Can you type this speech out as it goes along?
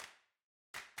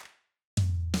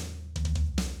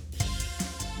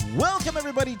Welcome,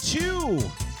 everybody, to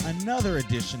another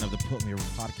edition of the Put Me Over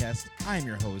podcast. I'm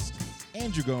your host,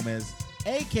 Andrew Gomez,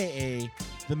 a.k.a.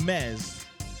 The Mez,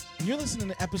 and you're listening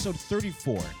to episode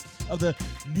 34 of the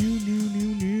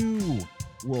new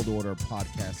World Order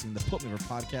podcasting, the Put Me Over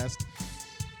podcast.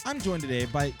 I'm joined today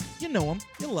by, you know him,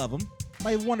 you love him,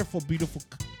 my wonderful, beautiful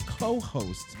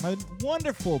co-hosts, my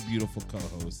wonderful, beautiful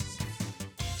co-hosts.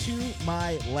 To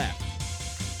my left,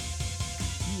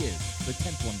 he is the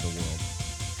 10th one in the world,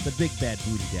 the big bad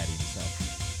booty daddy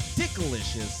himself,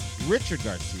 Dickalicious Richard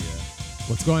Garcia.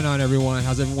 What's going on, everyone?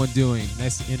 How's everyone doing?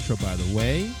 Nice intro, by the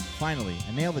way. Finally,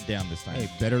 I nailed it down this time. Hey,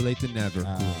 better late than never.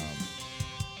 Cool.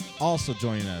 Also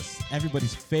joining us,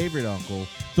 everybody's favorite uncle,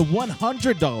 the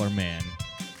 $100 man,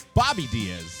 Bobby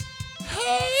Diaz.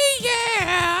 Hey,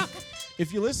 yeah!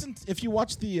 If you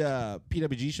watch the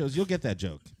PWG shows, you'll get that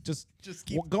joke. Just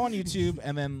go on YouTube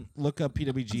and then look up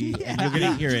PWG, and you're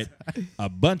gonna hear it a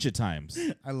bunch of times.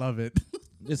 I love it.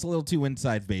 It's a little too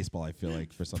inside baseball, I feel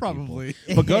like, for some Probably.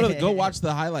 people. But go watch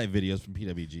the highlight videos from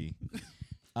PWG.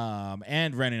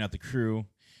 And rounding out the crew,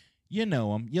 you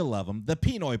know him, you love him, the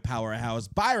Pinoy powerhouse,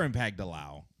 Byron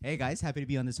Pagdalao. Hey guys, happy to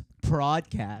be on this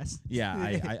podcast.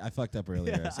 Yeah, I fucked up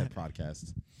earlier. I said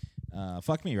podcast.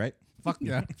 Fuck me, right? Fuck me.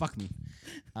 Yeah. Fuck me.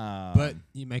 But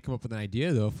you might come up with an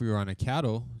idea, though. If we were on a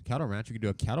cattle ranch, we could do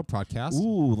a cattle podcast.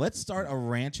 Ooh, let's start a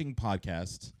ranching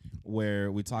podcast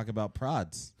where we talk about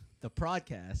prods. The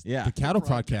podcast. Yeah, The cattle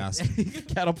podcast.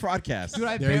 cattle podcast. Dude,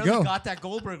 I There you barely go. got that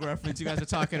Goldberg reference you guys are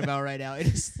talking about right now. It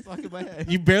is stuck in my head.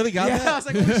 You barely got yeah, that? I was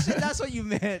like, oh shit, that's what you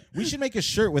meant. We should make a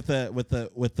shirt with the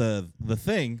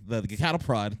thing, the cattle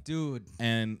prod, Dude.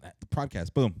 and the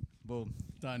podcast. Boom. Boom.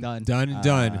 Done. Done. Done and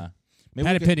done.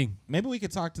 Maybe we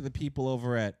could talk to the people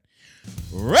over at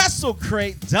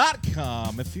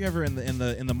WrestleCrate.com. If you're ever in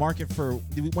the market for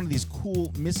one of these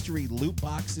cool mystery loot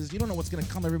boxes, you don't know what's going to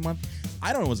come every month.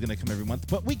 I don't know what's going to come every month,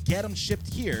 but we get them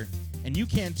shipped here, and you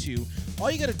can too.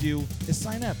 All you got to do is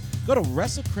sign up. Go to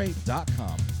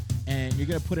WrestleCrate.com, and you're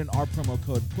going to put in our promo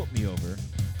code PUTMEOVER,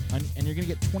 and you're going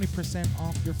to get 20%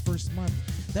 off your first month.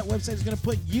 That website is going to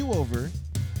put you over,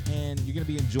 and you're going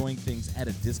to be enjoying things at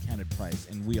a discounted price,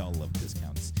 and we all love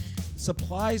discounts.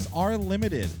 Supplies are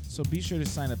limited, so be sure to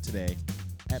sign up today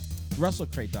at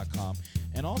WrestleCrate.com.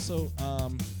 And also,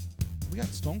 we got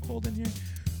Stone Cold in here.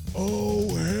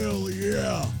 Oh, hell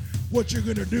yeah. What you're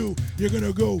going to do, you're going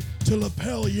to go to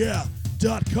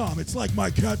lapelyeah.com. It's like my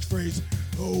catchphrase,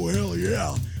 oh, hell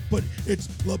yeah. But it's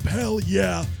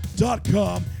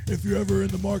lapelyeah.com. If you're ever in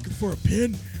the market for a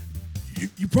pin,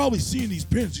 you've probably seen these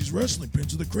pins. These wrestling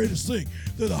pins are the greatest thing.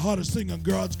 They're the hottest thing on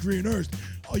God's green earth.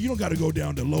 Oh, you don't got to go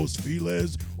down to Los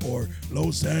Feliz or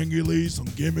Los Angeles on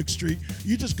Gimmick Street.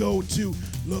 You just go to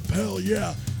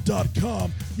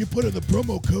lapelyeah.com. You put in the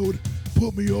promo code,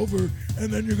 put me over, and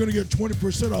then you're going to get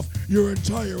 20% off your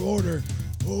entire order.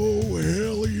 Oh,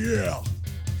 hell yeah.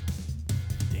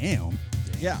 Damn.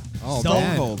 Yeah. Oh, Stone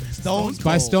man. Cold. Stone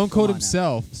By Cold. Stone Come Cold on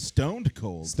himself. Stoned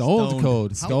Cold. Stoned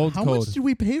Cold. Stoned How Cold. much did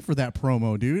we pay for that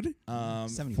promo, dude? now.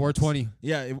 70 $4.20.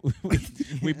 Yeah,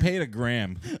 we paid a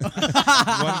gram. 1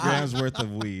 gram's worth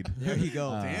of weed. There you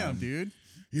go. Damn, dude.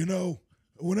 You know,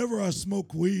 whenever I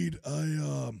smoke weed,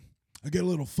 I get a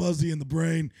little fuzzy in the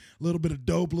brain, a little bit of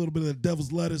dope, a little bit of the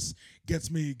devil's lettuce gets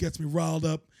me riled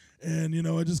up. And, you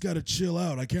know, I just got to chill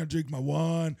out. I can't drink my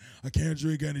wine. I can't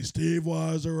drink any Steve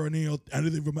Weiser or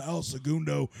anything from El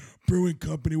Segundo Brewing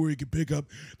Company where you can pick up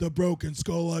the Broken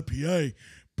Skull IPA.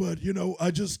 But, you know,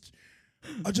 I just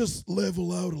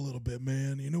level out a little bit,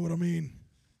 man. You know what I mean?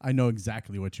 I know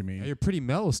exactly what you mean. You're pretty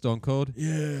mellow, Stone Cold.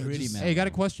 Yeah. Pretty just- mellow. Hey, I got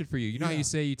a question for you. You know how Yeah. you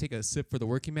say you take a sip for the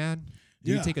working man?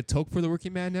 Do Yeah. you take a toke for the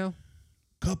working man now?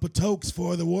 Cup of tokes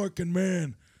for the working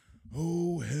man.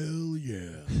 Oh, hell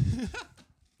yeah.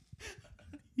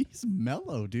 He's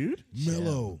mellow, dude.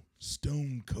 Mellow,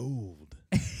 stone cold.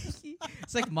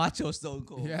 It's like Macho Stone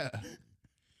Cold. Yeah.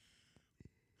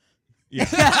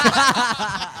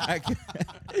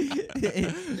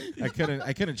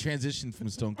 I couldn't transition from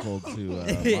Stone Cold to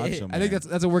Macho Man. I think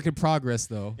that's a work in progress,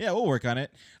 though. Yeah, we'll work on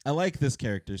it. I like this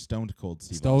character, Stoned Cold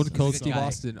Steve Stone Austin. Cold Good Steve guy.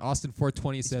 Austin. Austin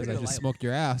 420 says, pretty I just reliable. smoked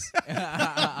your ass.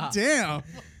 Damn.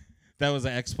 That was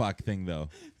an X-Pac thing, though.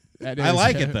 That I is-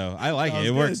 like it, though. I like That it.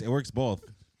 It was works. good. It works both.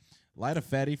 Light a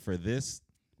fatty for this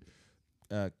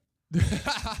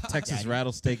Texas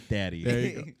Rattlesteak Daddy. There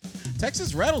you go.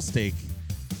 Texas Rattlesteak,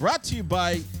 brought to you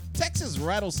by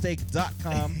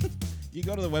TexasRattlesteak.com. You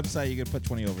go to the website, you can put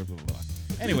 20 over, blah, blah, blah.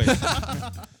 Anyways,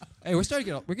 Hey, we're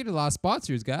getting a lot of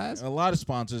sponsors, guys. a lot of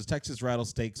sponsors. Texas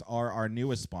Rattlesteaks are our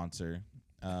newest sponsor.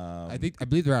 I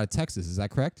believe they're out of Texas. Is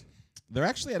that correct? They're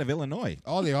actually out of Illinois.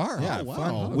 Oh, they are. Yeah, Oh, wow.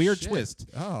 fun, Oh, weird shit. twist.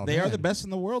 Oh, They are man. the best in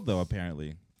the world, though,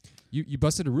 apparently. You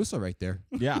busted a Russo right there.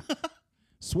 Yeah.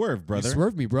 Swerve, brother. You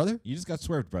swerved me, brother. You just got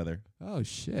swerved, brother. Oh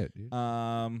shit. Dude.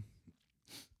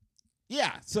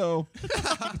 Yeah, so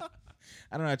I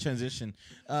don't know how to transition.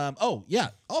 Oh, yeah.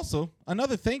 Also,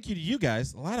 another thank you to you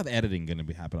guys. A lot of editing going to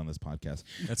be happening on this podcast.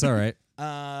 That's all right.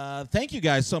 Thank you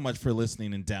guys so much for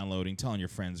listening and downloading, telling your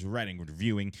friends, writing,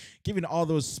 reviewing, giving all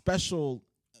those special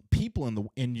people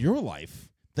in your life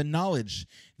the knowledge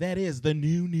that is the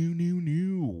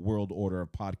new world order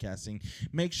of podcasting.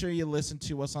 Make sure you listen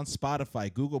to us on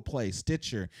Spotify, Google Play,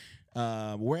 Stitcher,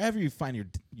 wherever you find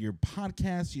your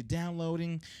podcasts, you're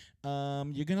downloading.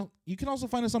 You can also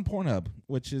find us on Pornhub,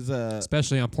 which is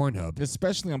Especially on Pornhub.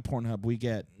 especially on Pornhub. We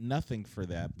get nothing for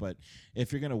that, but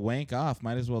if you're gonna wank off,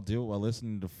 might as well do it while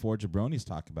listening to four jabronis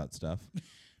talk about stuff.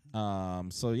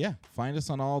 So yeah, find us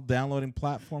on all downloading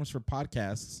platforms for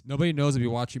podcasts. Nobody knows if you're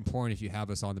watching porn if you have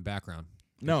us on the background.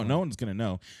 No one's gonna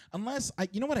know unless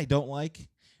you know what I don't like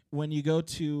when you go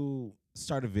to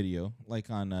start a video like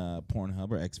on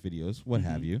Pornhub or X videos, what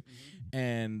have you,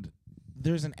 and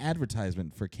there's an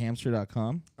advertisement for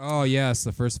Camster.com. Oh yes,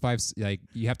 the first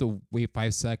you have to wait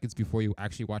 5 seconds before you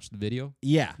actually watch the video.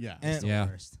 Yeah, Yeah. and Yeah.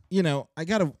 you know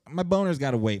my boner's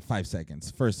gotta wait 5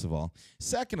 seconds. First of all,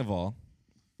 second of all,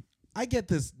 I get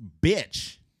this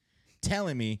bitch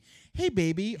telling me, "Hey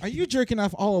baby, are you jerking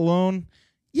off all alone?"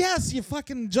 Yes, you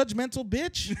fucking judgmental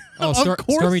bitch. Oh,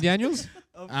 course. Stormy Daniels.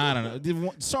 I don't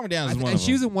know. Stormy Downs is one And of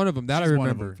she was them. in one of them. That I She's one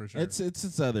of remember. them, for sure. It's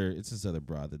this other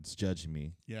broad that's judging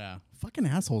me. Yeah. Fucking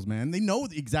assholes, man. They know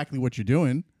exactly what you're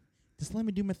doing. Just let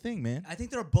me do my thing, man. I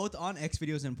think they're both on X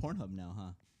videos and Pornhub now, huh?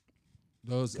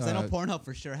 Those. Because I know Pornhub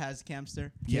for sure has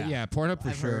Camster. Yeah, Pornhub for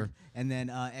I've sure. heard. And then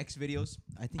X videos.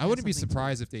 I think. I wouldn't be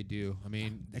surprised if they do. I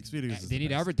mean, X videos is they the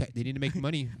need best. They need to make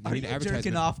money. They Are need you advertisement.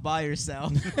 jerking off by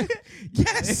yourself?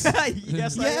 Yes. yes. I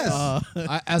Yes.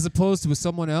 am. As opposed to with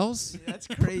someone else. That's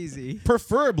crazy.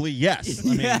 Preferably, yes. I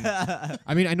mean, yeah.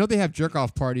 I mean, I know they have jerk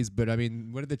off parties, but I mean,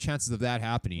 what are the chances of that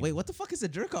happening? Wait, what the fuck is a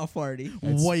jerk off party?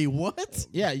 Wait, what?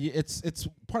 yeah, it's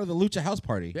part of the Lucha House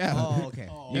Party. Yeah. Oh, okay.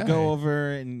 You Yeah. go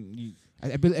over and you.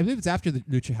 I believe it's after the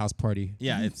Lucha House party.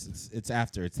 Yeah, it's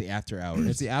after. It's the after hours.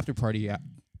 It's the after party,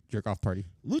 jerk off party.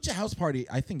 Lucha House Party,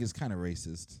 I think, is kind of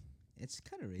racist. It's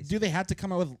kind of racist. Do they have to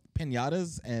come out with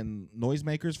pinatas and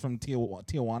noisemakers from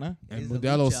Tijuana? It And is the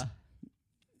Modelo's. lucha.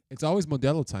 It's always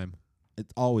Modelo time.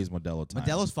 It's always Modelo time.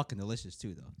 Modelo's fucking delicious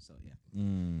too, though. So yeah.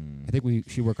 I think we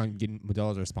should work on getting Modelo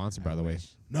as our sponsor, by the way.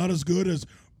 Not as good as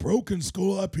Broken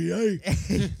Skull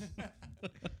IPA.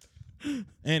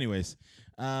 Anyways,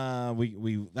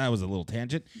 we that was a little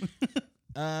tangent.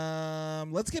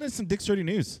 Let's get into some Dick Sturdy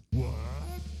news.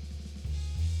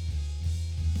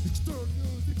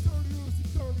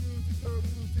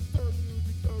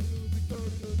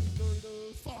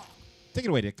 Take it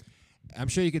away, Dick. I'm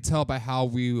sure you could tell by how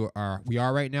we are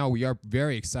right now. We are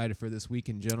very excited for this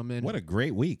weekend, gentlemen. What a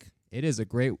great week. It is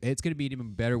it's going to be an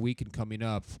even better weekend coming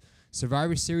up.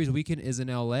 Survivor Series weekend is in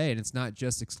LA, and it's not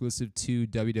just exclusive to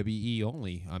WWE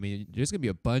only. I mean, there's going to be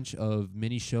a bunch of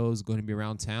mini shows going to be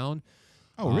around town.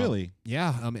 Oh, really?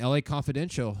 Yeah, LA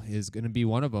Confidential is going to be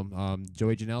one of them.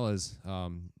 Joey Janela's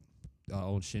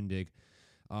old shindig.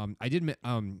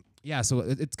 Yeah, so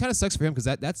it kind of sucks for him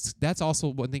because that's also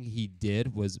one thing he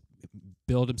did was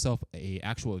build himself a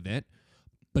actual event,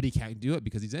 but he can't do it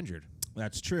because he's injured.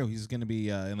 That's true. He's going to be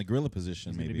in the gorilla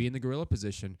position, He's maybe. going to be in the gorilla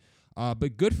position.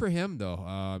 But good for him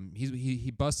though. He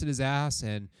busted his ass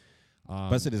and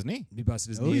Busted his knee. he busted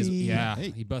his Oh, knee. yeah. Yeah,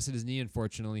 he busted his knee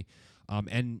unfortunately.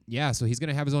 And yeah, so he's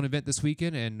gonna have his own event this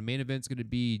weekend, and the main event's gonna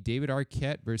be David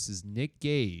Arquette versus Nick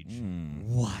Gage.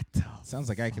 What? The Sounds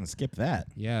like I can skip that.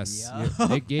 Yes, Yeah. yeah,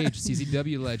 Nick Gage,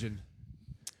 CZW legend.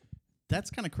 That's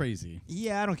kind of crazy.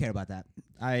 Yeah, I don't care about that.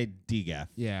 I degaff.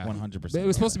 Yeah, 100%. But it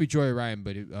was supposed to be Joey Ryan,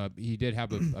 but he did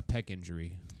have a pec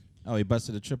injury. Oh, he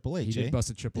busted a Triple H. He eh? did bust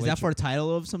a Triple Is H. that for a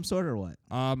title of some sort or what?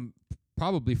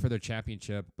 Probably for their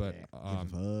championship, but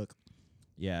Fuck.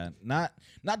 Yeah, not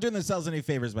doing themselves any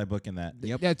favors by booking that.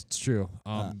 Yep. that's true.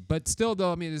 But still,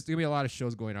 though, I mean, there's gonna be a lot of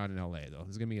shows going on in LA. Though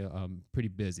it's gonna be pretty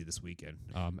busy this weekend.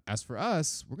 As for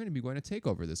us, we're gonna be going to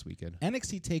Takeover this weekend.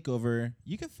 NXT Takeover.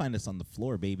 You can find us on the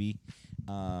floor, baby.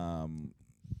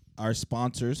 Our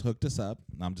sponsors hooked us up.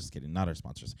 No, I'm just kidding. Not our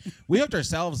sponsors. We hooked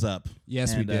ourselves up.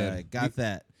 Yes, we and, did.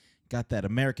 Got that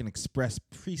American Express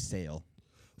pre-sale.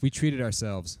 We treated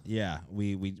ourselves. Yeah,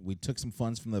 we took some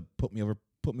funds from the Put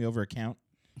Me Over account.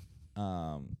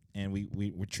 And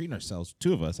we're treating ourselves.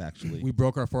 Two of us actually. We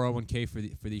broke our 401k for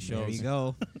these There shows. you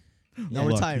go. No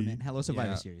Lucky. retirement. Hello Survivor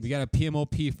Yeah, Series. we got a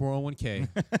PMOP 401k.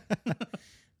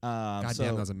 God so,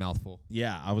 damn, that was a mouthful.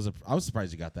 yeah, I was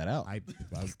surprised you got that out.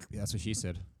 That's what she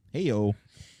said. Hey yo.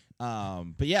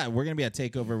 But yeah, we're gonna be at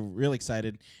Takeover. Real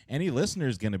excited. Any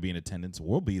listeners gonna be in attendance?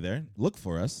 We'll be there. Look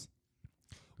for us.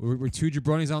 We're two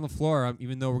jabronis on the floor,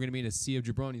 even though we're gonna be in a sea of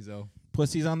jabronis, though.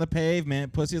 Pussies on the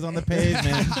pavement. Pussies on the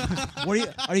pavement.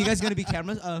 Are you guys gonna be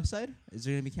camera side? Is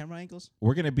there gonna be camera angles?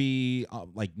 We're gonna be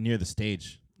like near the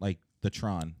stage, like the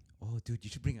Tron. Oh, dude, you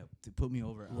should put me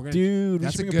over. Dude, we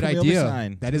That's should a bring good put me over idea.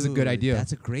 sign. That is a good idea.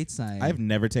 That's a great sign. I've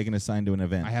never taken a sign to an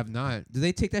event. I have not. Do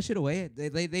they take that shit away?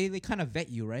 They kind of vet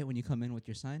you, right, when you come in with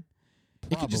your sign?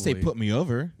 It could just say Probably. "put me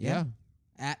over." Yeah.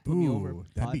 At put me over. Ooh,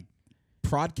 that'd pod. be.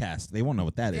 Broadcast. They won't know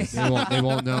what that is. They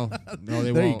won't know. No,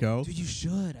 they There won't. you go. Dude, you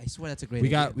should. I swear that's a great We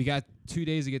idea. got 2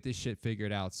 days to get this shit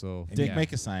figured out. So Dick, yeah.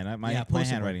 make a sign. My Yeah, post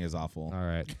it, handwriting is awful. All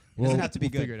right. doesn't have to be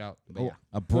we'll good. Figure it out. But yeah.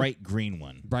 A bright green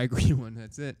one. Bright green one.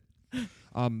 That's it.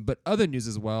 But other news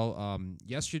as well.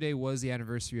 Yesterday was the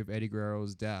anniversary of Eddie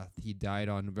Guerrero's death. He died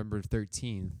on November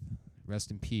 13th.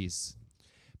 Rest in peace.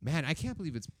 Man, I can't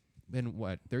believe it's been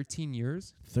 13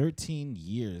 years? 13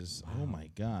 years. Oh my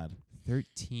God.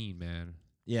 13, man.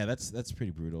 Yeah, that's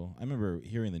pretty brutal. I remember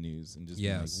hearing the news and just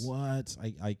being Yes. like, "What?"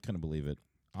 I couldn't believe it.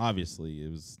 Obviously, it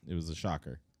was a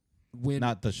shocker. When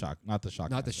Not the shock. Not the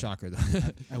shock. not the factor. shocker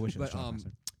though. I wish it was But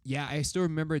Shockmaster. yeah, I still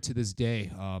remember it to this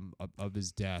day of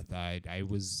his death. I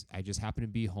just happened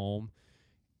to be home.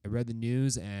 I read the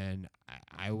news and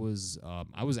I was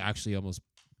actually almost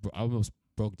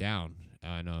broke down,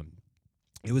 and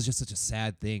it was just such a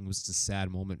sad thing. It was just a sad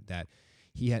moment that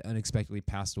he had unexpectedly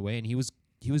passed away, and he was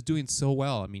doing so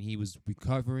well. I mean, he was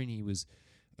recovering. He was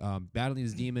battling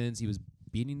his demons. He was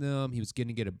beating them. He was going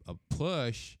to get a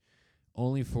push,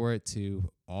 only for it to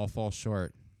all fall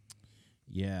short.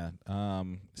 Yeah.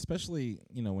 Especially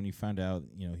when you found out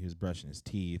he was brushing his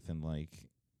teeth and like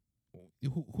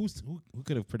who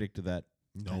could have predicted that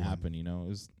to happen? It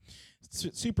was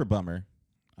super bummer.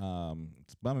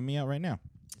 It's bumming me out right now.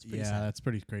 Yeah, that's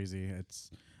pretty crazy.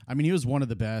 I mean, he was one of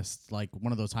the best, like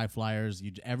one of those high flyers.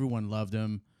 Everyone loved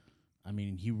him. I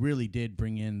mean, he really did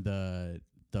bring in the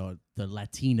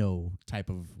Latino type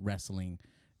of wrestling,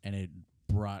 and it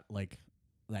brought like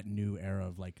that new era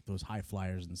of like those high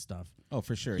flyers and stuff. Oh,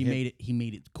 for sure. He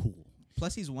made it cool.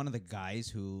 Plus, he's one of the guys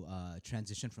who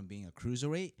transitioned from being a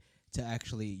cruiserweight to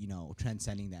actually,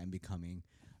 transcending that and becoming,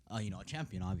 a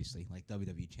champion, obviously, like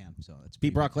WWE champ. So it's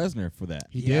beat pretty- Brock Lesnar for that.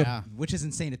 He did. which is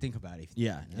insane to think about.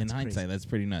 Yeah. In That's hindsight, crazy. that's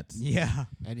pretty nuts. Yeah.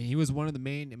 And he was one of the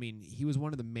main. I mean, he was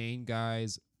one of the main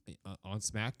guys on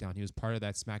SmackDown. He was part of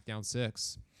that SmackDown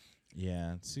 6.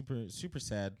 Yeah, it's super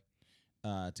sad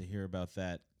to hear about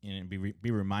that and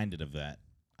be reminded of that.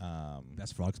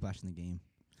 Best frog splash in the game.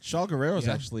 Shaw Guerrero's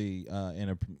Yeah. actually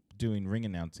doing ring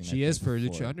announcing. She I is think, for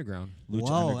before. Lucha Underground. Lucha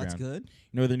Whoa, Underground. that's good.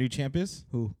 You know who their new champ is?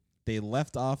 Who? They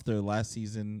left off their last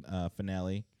season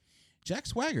finale. Jack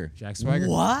Swagger. Jack Swagger.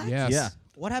 What? Yes. Yeah.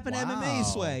 What happened to MMA Wow.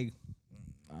 swag?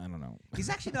 I don't know. He's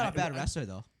actually not a bad wrestler,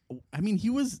 though. I mean, he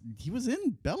was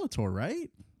in Bellator, right?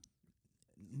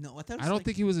 No, I thought it was I don't like-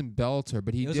 think he was in Bellator,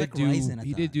 but he It was did like do Ryzen, I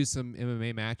he did thought. do some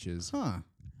MMA matches. Huh.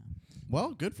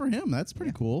 Well, good for him. That's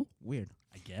pretty cool. weird.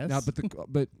 I guess. Now,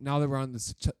 but now that we're on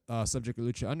this subject of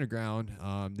Lucha Underground,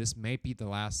 this may be the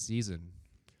last season.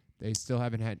 They still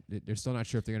haven't had. They're still not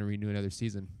sure if they're going to renew another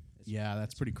season. yeah,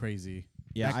 that's pretty crazy.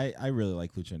 Yeah, I really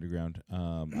like Lucha Underground.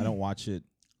 I don't watch it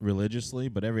religiously,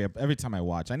 but every time I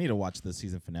watch, I need to watch the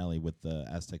season finale with the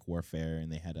Aztec Warfare,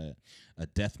 and they had a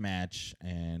death match,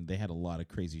 and they had a lot of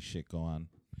crazy shit go on.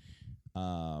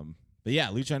 But yeah,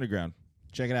 Lucha Underground,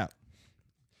 check it out.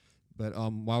 But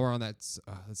while we're on that,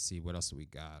 let's see what else do we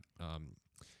got.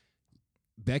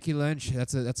 Becky Lynch,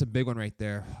 that's a big one right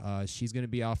there. She's going to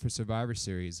be out for Survivor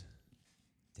Series.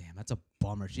 Damn, that's a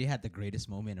bummer. She had the greatest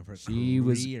moment of her She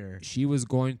career. was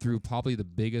going through probably the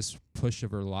biggest push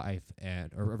of her life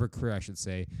or of her career, I should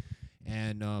say.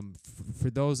 And for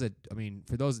those that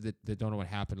don't know what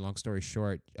happened, long story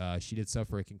short, she did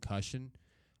suffer a concussion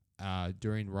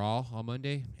during Raw on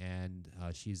Monday, and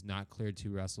she's not cleared to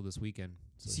wrestle this weekend.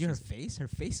 So See her she's face? Her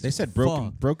face They is said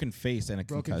fucked. broken face and a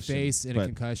broken concussion. face and a but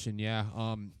concussion. Yeah.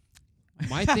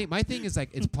 My thing is like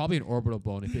it's probably an orbital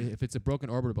bone. If it's a broken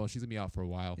orbital bone, she's gonna be out for a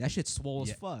while. That shit's swole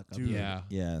Yeah, as fuck. dude. Yeah.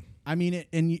 yeah, I mean,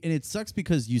 and it sucks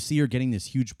because you see her getting this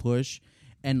huge push,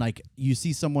 and like you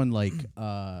see someone like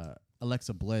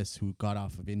Alexa Bliss who got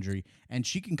off of injury, and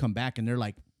she can come back, and they're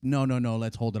like, no,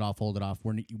 let's hold it off.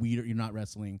 You're not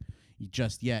wrestling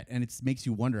just yet, and it makes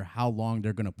you wonder how long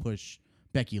they're gonna push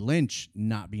Becky Lynch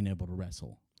not being able to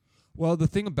wrestle. Well, the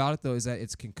thing about it though is that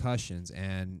it's concussions,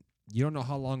 and you don't know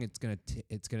how long it's gonna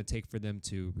take for them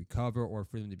to recover or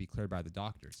for them to be cleared by the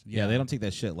doctors. yeah. They don't take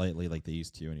that shit lightly like they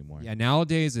used to anymore. Yeah,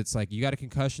 nowadays it's like you got a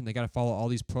concussion, they got to follow all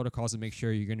these protocols to make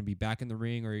sure you're going to be back in the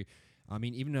ring, or I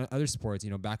mean, even other sports,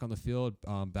 back on the field,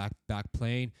 back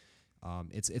playing.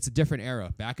 It's a different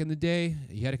era. Back in the day,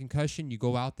 you had a concussion, you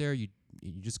go out there, you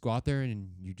just go out there and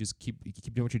you just keep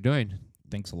doing what you're doing.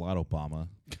 Thanks a lot, Obama.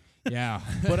 Yeah,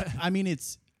 But I mean, it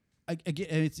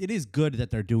is good that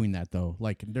they're doing that though.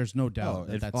 Like, there's no doubt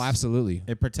that that's absolutely.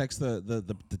 It protects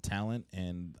the talent,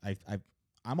 and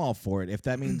I'm all for it. If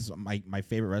that means my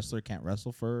favorite wrestler can't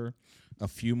wrestle for a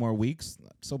few more weeks,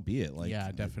 so be it. Like,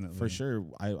 Yeah, definitely. for sure.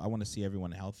 I want to see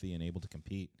everyone healthy and able to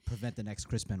compete. Prevent the next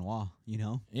Chris Benoit, you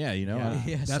know? Yeah, Yeah,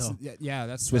 That's so-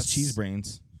 that's Swiss that's, cheese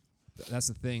brains. That's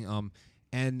the thing.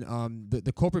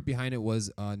 The culprit behind it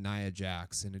was Nia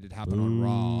Jax, and it did happen on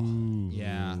Raw.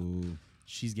 Yeah,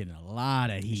 she's getting a lot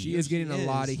of heat. she is getting a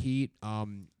lot of is. heat.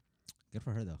 Good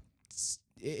for her, though.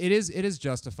 It is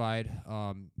justified.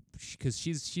 Because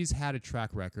she's had a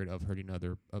track record of hurting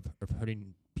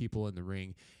hurting people in the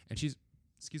ring, and she's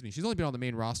only been on the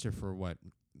main roster for what,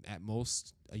 at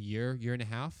most a year and a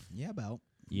half. Yeah, about.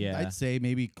 Yeah, I'd say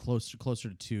maybe closer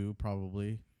to 2,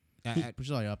 probably. At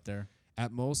Probably up there.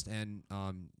 at most, and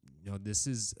this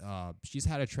is she's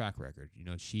had a track record.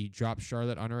 She dropped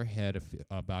Charlotte on her head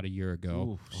about a year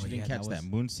ago. Ooh, she Oh, didn't yeah, catch that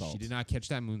that moonsault. She did not catch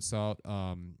that moonsault.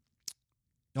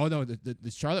 Oh no,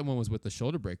 the Charlotte one was with the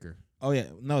shoulder breaker. Oh yeah,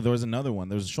 no, there was another one.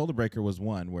 There was a shoulder breaker was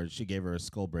one where she gave her a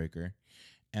skull breaker,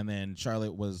 and then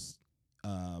Charlotte was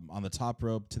on the top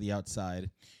rope to the outside.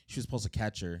 She was supposed to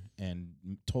catch her and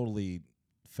totally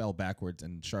fell backwards,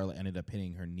 and Charlotte ended up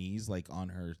hitting her knees like on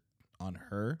her Oh,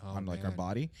 her man.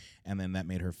 body, and then that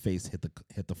made her face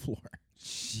hit the floor.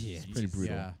 Yeah. Pretty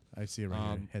brutal. Yeah, I see it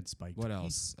right here. Head spike. What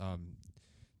else?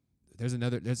 There's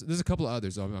a couple of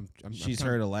others. I'm She's kinda-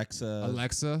 heard Alexa.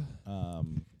 Alexa.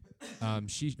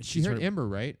 She She's heard heard- Ember,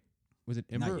 right? Was it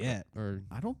Ember? Not yet. Or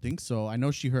I don't think so. I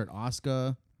know she heard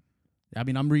Asuka. I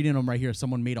mean, I'm reading them right here.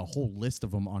 Someone made a whole list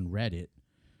of them on Reddit.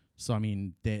 So I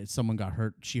mean, someone got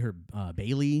hurt. She heard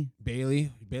Bailey.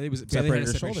 Bailey. Bailey had Separated a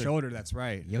her separate shoulder. shoulder. That's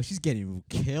right. Yo, she's getting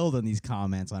killed on these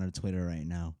comments on her Twitter right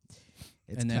now.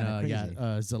 It's And then kinda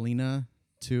crazy. Zelina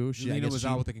too. I Zelina guess was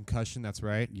out with a concussion. That's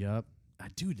right. Yep.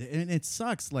 Dude, and it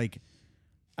sucks. Like,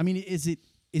 I mean, is it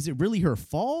really her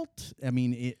fault? I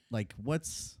mean,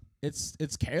 what's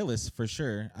It's careless for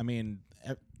sure. I mean,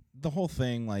 the whole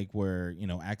thing, like where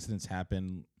accidents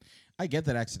happen. I get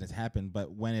that accidents happen,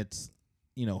 but when it's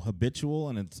habitual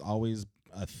and it's always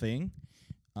a thing,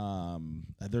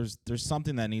 there's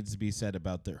something that needs to be said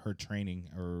about her training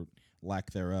or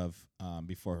lack thereof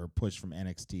before her push from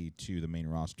NXT to the main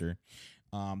roster.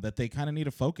 That they kind of need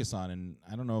to focus on, and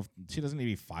I don't know if she doesn't need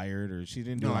to be fired or she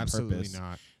didn't do No, it on absolutely purpose.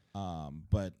 not.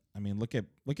 But I mean, look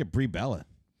at Brie Bella.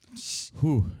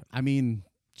 who? I mean,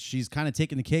 she's kind of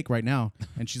taking the cake right now,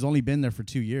 and she's only been there for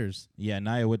 2 years. Yeah,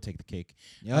 Nia would take the cake.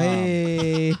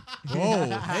 Hey. Whoa,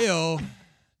 heyo.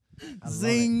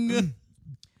 Zing.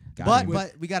 But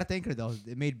we gotta thank her though.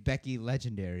 It made Becky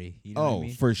legendary. You know what I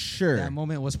mean? For sure. That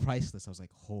moment was priceless. I was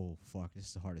like, oh fuck, this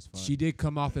is the hardest fuck. She did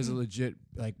come off as a legit,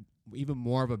 like, even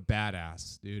more of a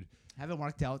badass, dude. Haven't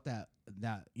worked out that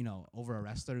over a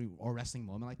wrestler or wrestling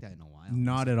moment like that in a while.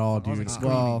 Not at all, I was, dude. like,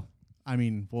 Well, I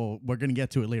mean, we're gonna get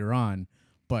to it later on,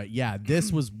 but yeah,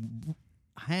 this was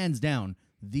hands down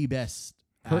the best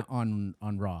on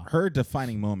Raw. Her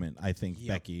defining moment, I think, Yep.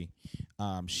 Becky.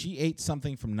 She ate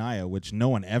something from Nia, which no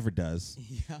one ever does.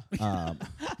 Yeah.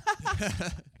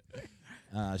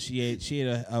 She ate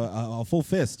a full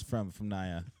fist from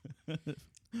Nia.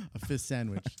 A fist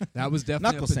sandwich. That was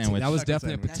definitely Knuckle sandwich. That was Knuckle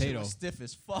definitely a sandwich. That shit potato. was stiff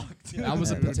as fuck. Dude. That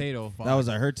was a Dude. potato. That was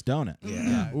a Hertz donut.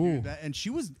 Yeah, Ooh. dude, and she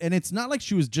was, and it's not like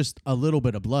she was just a little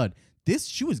bit of blood.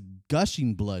 She was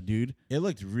gushing blood, dude. It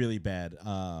looked really bad.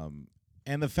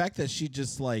 And the fact that she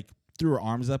just like threw her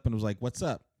arms up and was like, "What's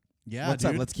up? Yeah, What's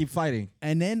up? Let's keep fighting."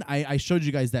 And then I showed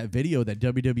you guys that video that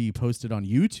WWE posted on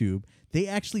YouTube. They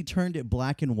actually turned it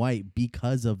black and white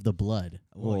because of the blood.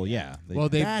 Well, yeah. Well,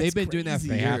 they've That's been doing that for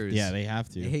crazy. years. They have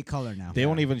to. They hate color now. They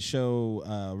won't even show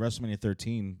WrestleMania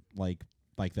 13 like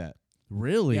that.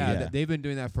 Really? Yeah, Yeah. they've been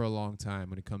doing that for a long time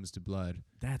when it comes to blood.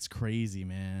 That's crazy,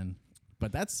 man.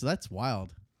 But that's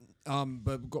wild.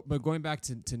 But going back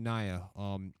to Nia,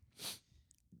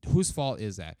 whose fault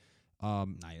is that?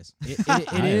 Nice.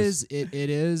 It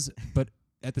is. But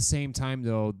at the same time,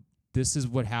 though, this is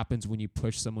what happens when you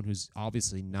push someone who's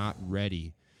obviously not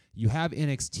ready. You have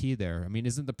NXT there. I mean,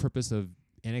 isn't the purpose of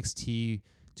NXT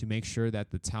to make sure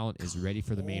that the talent is ready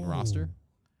for the main roster?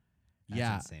 That's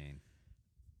Yeah. insane.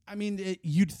 I mean,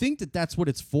 you'd think that that's what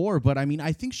it's for, but I mean,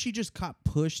 I think she just got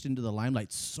pushed into the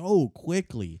limelight so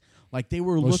quickly. Like they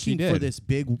were Well, she looking for did.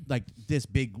 this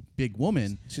big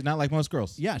woman. She's not like most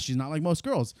girls. Yeah, she's not like most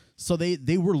girls. So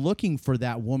they were looking for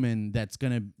that woman that's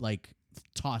gonna like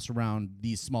toss around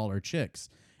these smaller chicks,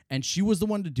 and she was the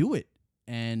one to do it.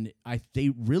 And they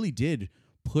really did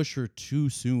push her too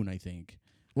soon, I think.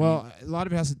 Well, a lot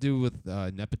of it has to do with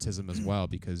nepotism as well,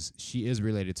 because she is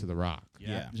related to The Rock.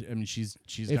 Yeah. I mean, she's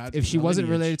got. If she a wasn't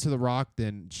lineage. related to The Rock,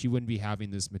 then she wouldn't be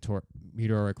having this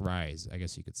meteoric rise, I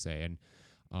guess you could say. And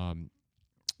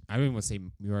I don't even want to say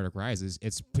meteoric rise.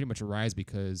 It's pretty much a rise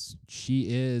because she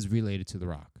is related to The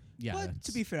Rock. Yeah, But to that's-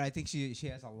 be fair, I think she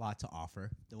has a lot to offer.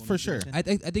 The For women's sure.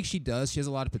 division. I think she does. She has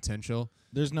a lot of potential.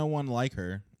 There's no one like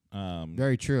her.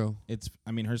 Very true. It's.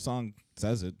 I mean, her song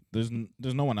says it. There's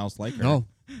no one else like her. No.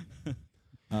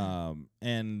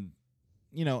 And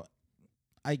you know,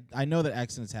 I know that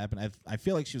accidents happen. I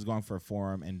feel like she was going for a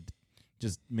forearm and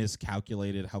just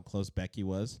miscalculated how close Becky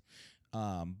was.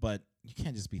 But you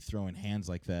can't just be throwing hands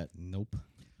like that. Nope.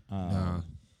 Nah.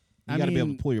 You I got to be able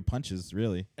mean- to pull your punches,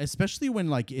 really. especially when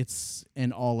like it's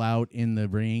an all out in the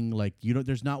ring. Like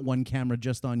there's not one camera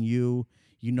just on you.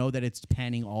 You know that it's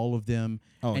panning all of them.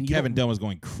 Oh, and you Kevin don't- Dunn was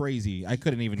going crazy. I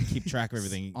couldn't even keep track of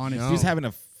everything. Honestly. He was having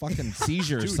a fucking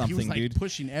seizure or Dude, he something, was like dude.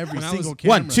 pushing every When I single was-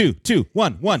 camera. 1 2 2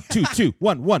 1 1 2 2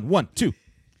 1 1 1 2.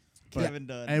 Kevin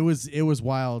Dunn. It was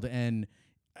wild, and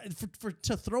for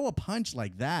to throw a punch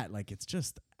like that, like it's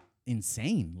just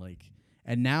insane. Like,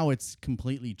 and now it's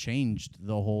completely changed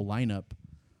the whole lineup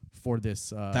for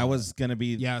this. That was gonna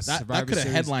be Yes, That Survivor could have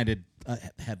Series. headlined.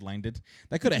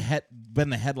 That could have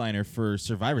been the headliner for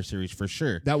Survivor Series for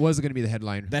sure. That was going to be the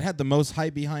headline. That had the most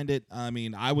hype behind it. I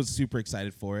mean, I was super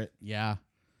excited for it. yeah.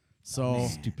 So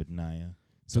Stupid Naya.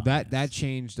 So that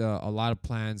changed a lot of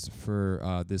plans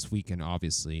for this weekend,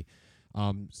 obviously.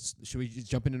 Should we just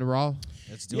jump into Raw?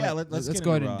 Let's do Yeah, it. let's get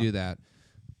go ahead into and Raw. do that.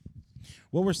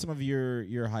 What were some of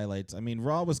your highlights? I mean,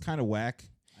 Raw was kind of whack,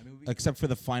 I mean, except for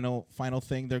the final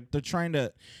thing. They're trying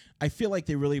to. I feel like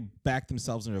they really backed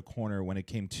themselves into a corner when it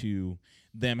came to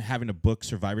them having to book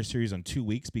Survivor Series on 2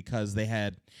 weeks because they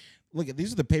had. Look,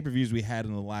 these are the pay-per-views we had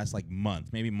in the last month,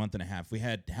 maybe month and a half. We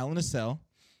had Hell in a Cell,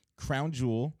 Crown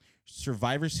Jewel,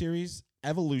 Survivor Series,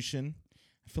 Evolution.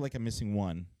 I feel like I'm missing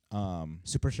one.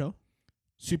 Super Show.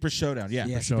 Super Showdown, yeah.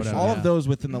 Yeah, Super Showdown, All yeah. of those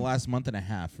within the last month and a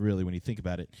half, really, when you think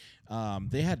about it.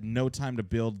 They had no time to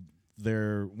build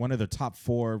one of their top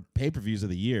 4 pay-per-views of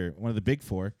the year, one of the big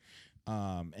 4.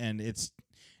 And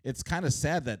it's kind of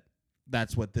sad that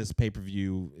that's what this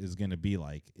pay-per-view is going to be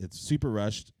like. It's super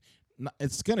rushed.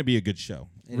 It's going to be a good show.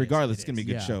 It Regardless, is. it's going to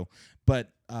be a good Yeah. show. But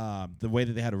the way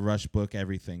that they had to rush book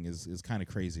everything is kind of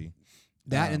crazy.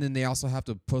 That and then they also have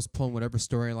to postpone whatever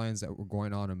storylines that were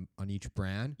going on each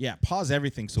brand, Yeah, pause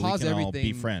everything so Pause we can all be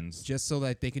everything. friends. just so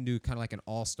that they can do kind of like an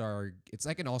all-star. It's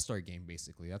like an all-star game,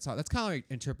 basically. That's kind of like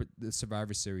interpret the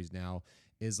Survivor Series now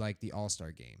is like the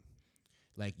all-star game.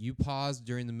 Like you pause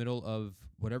during the middle of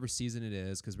whatever season it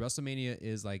is, because WrestleMania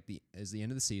is the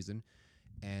end of the season,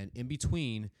 and in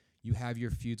between you have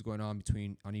your feuds going on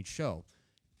each show,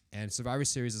 and Survivor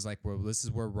Series is like, well, this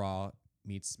is where Raw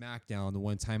meets SmackDown the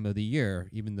one time of the year,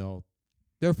 even though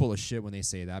they're full of shit when they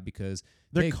say that because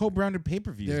They're they- co-branded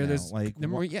pay-per-views now. there's Like,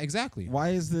 number wh- one, yeah, exactly. why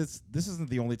is this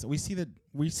isn't the only time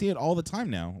we see it all the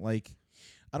time now. Like,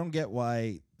 I don't get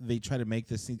why they try to make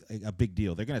this a big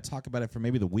deal. They're going to talk about it for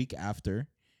maybe the week after,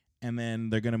 and then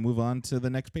they're going to move on to the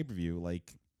next pay-per-view.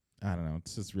 Like, I don't know.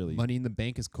 It's just really Money in the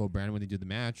Bank is co-branded when they do the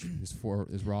match. Is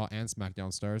Raw and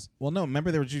SmackDown stars. well. No,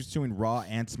 remember they were just doing Raw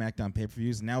and SmackDown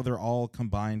pay-per-views. Now they're all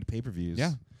combined pay-per-views.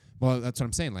 Yeah, well, that's what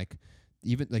I'm saying. Like,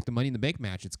 even like the Money in the Bank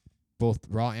match, it's both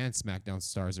Raw and SmackDown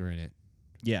stars are in it.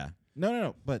 yeah.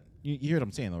 No. But you hear what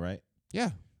I'm saying, though, right? Yeah,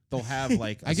 They'll have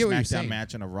like a I get what you're SmackDown saying.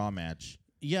 match and a Raw match.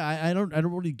 yeah, I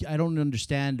don't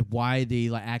understand why they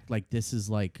act like this is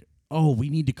like, oh, we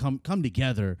need to come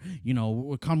together,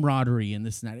 camaraderie and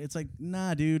this and that. It's like,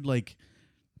 nah, dude, like,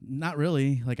 not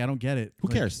really. Like, I don't get it. Who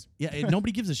Like, cares? Yeah,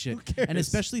 nobody gives a shit. cares? And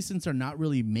especially since they're not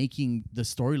really making the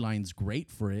storylines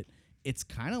great for it, it's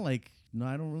kind of like, no,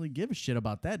 I don't really give a shit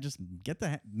about that. Just get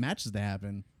the matches to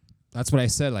happen. that's what I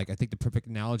said. Like, I think the perfect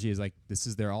analogy is like this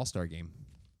is their All-Star game.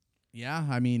 Yeah,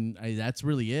 I mean, that's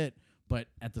really it. But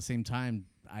at the same time,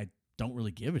 I don't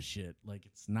really give a shit. Like,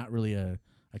 it's not really a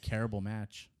careable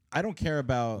match. I don't care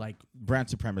about Like- brand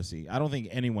supremacy. I don't think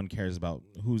anyone cares about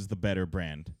who's the better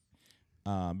brand,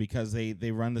 because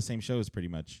they run the same shows pretty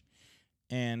much,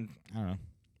 and I don't know.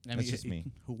 That's just me.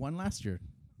 Who won last year?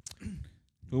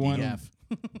 Who won? DF.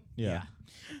 Yeah.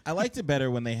 I liked it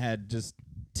better when they had just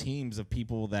teams of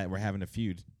people that were having a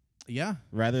feud, Yeah.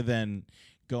 rather than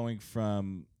going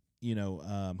from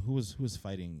who was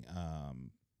fighting.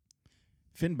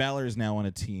 Finn Balor is now on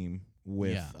a team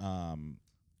with damn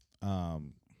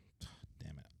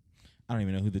it, I don't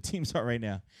even know who the teams are right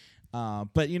now.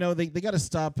 But you know they got to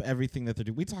stop everything that they're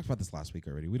doing. We talked about this last week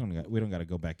already. We don't got to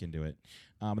go back into it.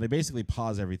 They basically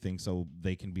pause everything so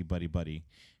they can be buddy.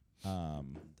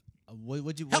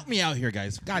 Help me out here,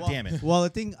 guys. God damn it. Well, I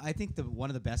think one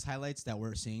of the best highlights that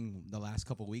we're seeing the last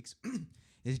couple weeks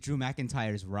is Drew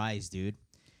McIntyre's rise, dude.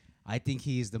 I think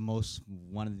he's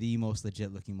one of the most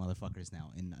legit looking motherfuckers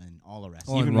now in all of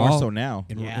wrestling. Oh, Even in more Raw? so now.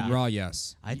 In Yeah. Raw,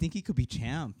 yes. I think he could be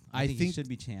champ. I think he should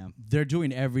be champ. They're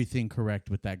doing everything correct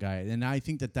with that guy, and I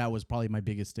think that was probably my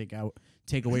biggest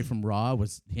takeaway from Raw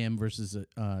was him versus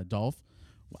Dolph.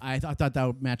 I thought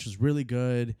that match was really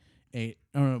good. Dolph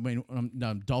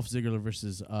Ziggler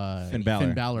versus Finn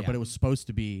Balor. Yeah. But it was supposed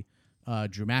to be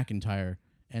Drew McIntyre,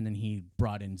 and then he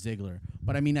brought in Ziggler.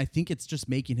 But I mean, I think it's just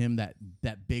making him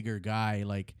that bigger guy,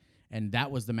 like, and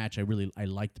that was the match I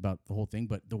liked about the whole thing.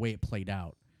 But the way it played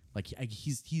out, like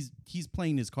he's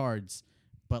playing his cards,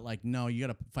 but like, no, you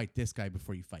got to fight this guy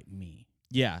before you fight me.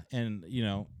 Yeah, and you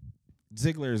know,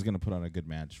 Ziggler is going to put on a good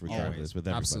match regardless with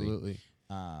everybody. Absolutely.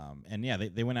 And yeah,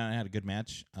 they went out and had a good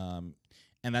match.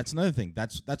 And that's another thing.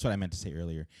 That's what I meant to say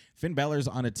earlier. Finn Balor's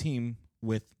on a team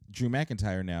with Drew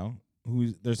McIntyre now,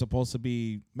 who they're supposed to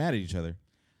be mad at each other.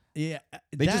 Yeah,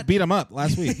 They just beat him up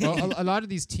last week. Well, a lot of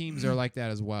these teams are like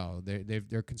that as well.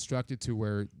 They're constructed to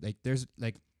where like there's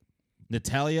like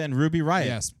Natalia and Ruby Riott.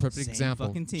 yes, perfect Same example.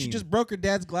 fucking team. She just broke her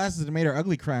dad's glasses and made her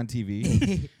ugly cry on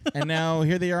TV. And now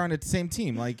here they are on the same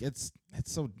team. Like it's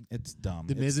dumb.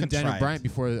 The It's Miz and Daniel contrived. Bryan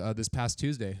before this past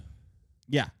Tuesday.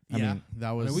 Yeah, I mean, that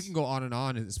I was. mean, we can go on and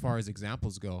on as far as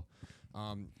examples go.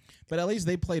 but at least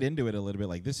they played into it a little bit.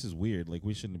 Like this is weird. Like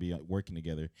we shouldn't be working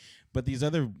together. But these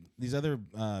other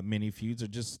mini feuds are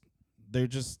they're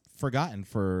just forgotten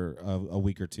for a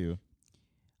week or two.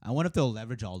 I wonder if they'll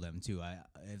leverage all of them too. I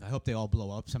hope they all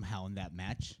blow up somehow in that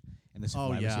match. In the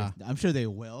Survivor yeah. Series. I'm sure they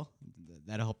will.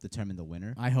 That'll help determine the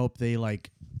winner. I hope they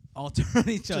like All turn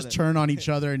each just other. turn on each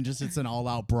other and just it's an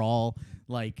all-out brawl.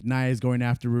 Like Nia's going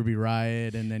after Ruby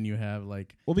Riott, and then you have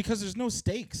like Well, because there's no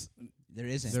stakes. There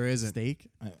isn't. There isn't. steak.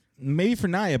 Maybe for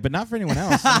Nia, but not for anyone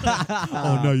else.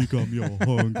 Oh, now you got me all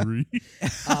hungry.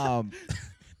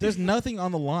 There's nothing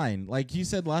on the line. Like you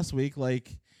said last week,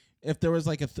 like if there was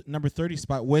like a number 30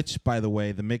 spot, which by the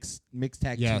way, the mixed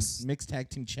tag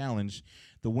team challenge,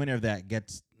 the winner of that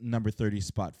gets number 30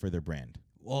 spot for their brand.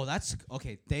 Well, that's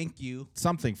okay. Thank you.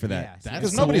 Something for that. Yeah,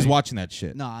 Because so nobody's weird. watching that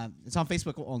shit. No, it's on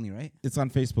Facebook only, right? It's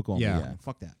on Facebook only. Yeah. Yeah.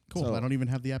 Fuck that. Cool. So- I don't even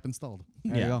have the app installed.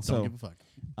 There you Yeah, go. Don't so give a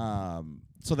fuck.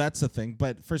 so that's the thing.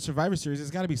 But for Survivor Series, there's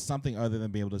got to be something other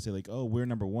than being able to say like, "Oh, we're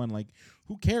number one." Like,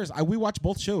 who cares? We watch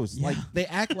both shows. Like, they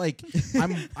act like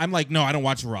I'm like, no, I don't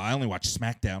watch Raw. I only watch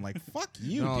SmackDown. Like, fuck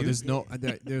you, No, dude. there's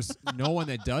no one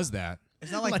that does that.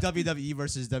 It's not like WWE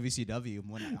versus WCW.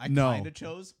 When I No. kind of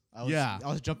chose, I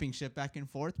was jumping shit back and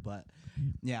forth, but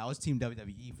yeah, I was team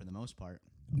WWE for the most part.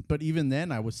 But even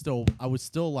then, I was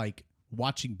still like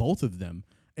watching both of them.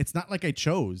 It's not like I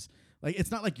chose. Like it's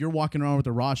not like you're walking around with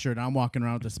the Raw shirt and I'm walking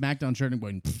around with the SmackDown shirt and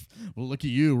going, "Well, look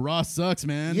at you, Raw sucks,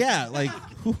 man." Yeah, like,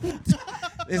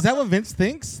 is that what Vince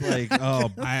thinks? Like, oh,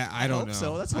 I don't hope know.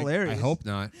 so. That's I hilarious. hope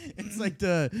not. It's like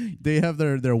they have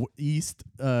their east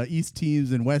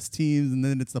teams and west teams, and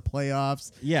then it's the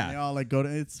playoffs. Yeah. And they all like go to.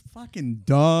 It's fucking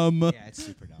dumb. Yeah, it's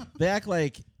super dumb. they act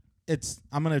like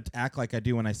I'm gonna act like I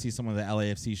do when I see someone with the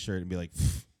LAFC shirt and be like,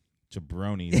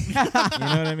 jabronis. You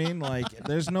know what I mean? Like,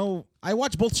 I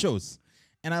watch both shows,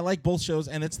 and I like both shows,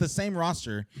 and it's the same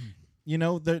roster. You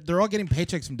know, they're all getting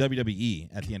paychecks from WWE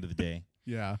at the end of the day.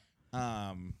 Yeah.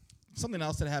 Something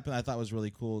else that happened I thought was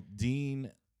really cool.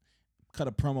 Dean cut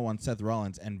a promo on Seth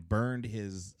Rollins and burned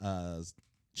his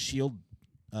Shield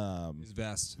His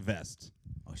vest. vest.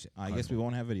 Oh shit. I guess we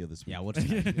won't have video this week. Yeah, we'll just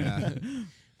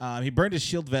Yeah. He burned his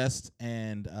Shield vest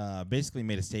and basically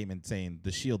made a statement saying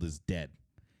the Shield is dead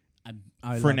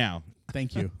I for love- now.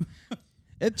 Thank you.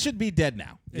 It should be dead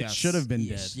now. It Yes. should have been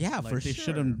Yeah, dead. yeah, Like, for they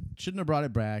sure. shouldn't have brought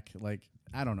it back. Like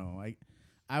I don't know.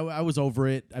 I was over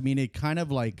it. I mean, it kind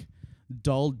of like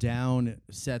dulled down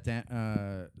Seth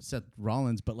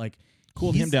Rollins, but like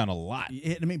Cooled him he's- down a lot.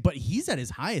 I mean, but he's at his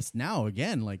highest now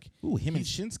again. Like Ooh, him and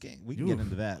Shinsuke. We can Ooh, get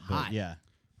into that, but hot. yeah.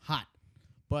 hot.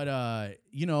 But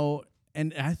you know,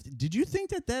 and did you think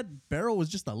that barrel was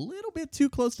just a little bit too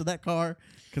close to that car?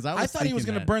 Because I thought he was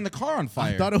going to burn the car on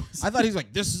fire. thought it was- I thought he was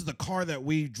like, this is the car that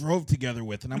we drove together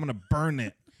with, and I'm going to burn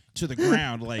it to the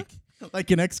ground. Like,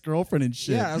 like an ex-girlfriend and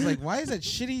shit. yeah, I was like, why is that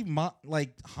shitty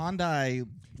Hyundai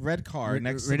red car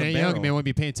next to Renee the Young barrel? may want to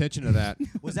be paying attention to that.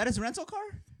 Was that his rental car?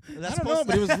 I don't know,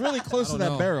 but it was really close to I that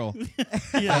don't know. barrel.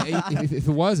 If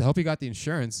it was, I hope he got the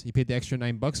insurance. He paid the extra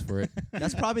 $9 for it.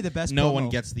 That's probably the best. No promo. one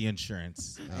gets the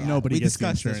insurance. Nobody we gets the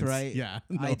discussed this, insurance. right? Yeah,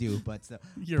 I no. do, but still.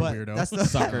 You're a But weirdo. That's the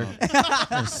Sucker.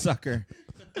 You're a sucker.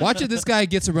 Watch it. This guy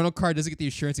gets a rental car, doesn't get the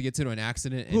insurance, and gets into an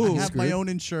accident. And I he's have screwed. my own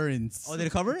insurance. Oh, did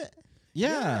it cover it?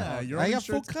 Yeah, your I own got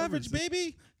full insurance coverage, covers it.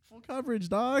 baby. Full coverage,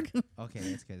 dog. Okay,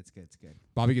 that's good. It's good. It's good.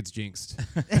 Bobby gets jinxed.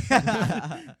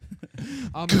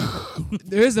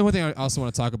 There is the one thing I also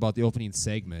want to talk about the opening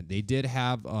segment. They did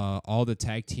have all the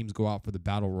tag teams go out for the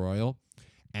battle royal,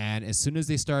 and as soon as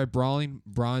they started brawling,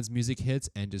 Braun's music hits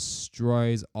and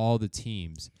destroys all the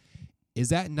teams. Is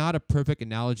that not a perfect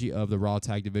analogy of the Raw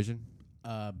tag division?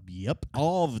 Yep.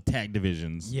 All the tag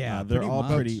divisions. Yeah, they're pretty all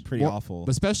much. pretty Well, awful.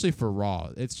 But especially for Raw,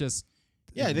 it's just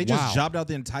Yeah, they wow. just jobbed out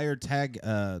the entire tag.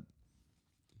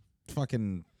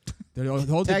 Fucking The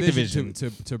whole Tag division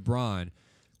division. to Braun.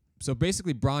 So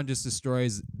basically, Braun just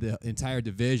destroys the entire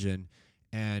division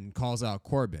and calls out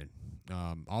Corbin.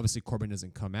 Obviously, Corbin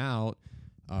doesn't come out.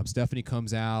 Stephanie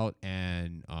comes out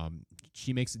and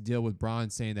she makes a deal with Braun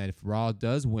saying that if Raw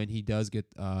does win, he does get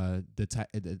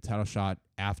the title shot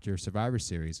after Survivor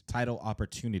Series. title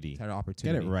opportunity. Title Get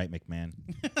opportunity. it right, McMahon.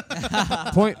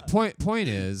 Point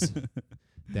is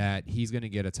that he's going to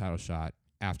get a title shot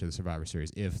after the Survivor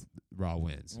Series if Raw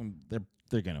wins.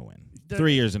 They're gonna win They're-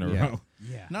 3 years in a Yeah. row.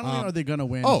 Yeah. Not only are they gonna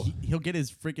win, oh. he'll get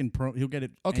his freaking pro. He'll get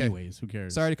it Okay. anyways. Who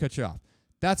cares? Sorry to cut you off.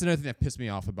 That's another thing that pissed me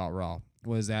off about Raw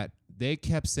was that they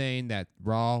kept saying that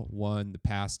Raw won the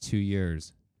past 2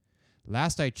 years.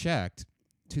 Last I checked,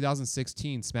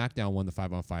 2016 SmackDown won the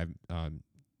 5-on-5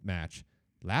 match.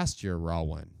 Last year Raw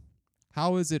won.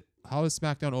 How is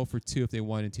SmackDown 0 for 2 if they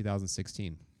won in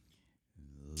 2016?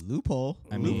 Loophole.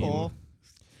 I mean- Loophole.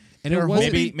 And it They're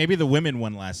wasn't Maybe the women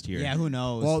won last year. Yeah, who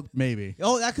knows? well, Maybe.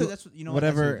 oh, that could. That's you know. what,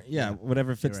 whatever. that's Yeah,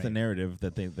 whatever fits You're the right. narrative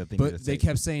that they need to but say. they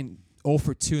kept saying 0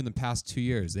 for 2 in the past 2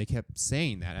 years. They kept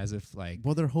saying that as if like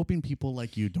Well, they're hoping people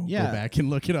like you don't Yeah. go back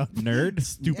and look it up. Nerd.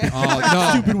 Stupid. oh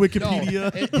no Stupid Wikipedia. No,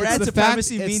 it's Brand the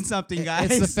supremacy fact- means it's- something, guys.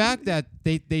 It's the fact that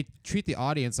they treat the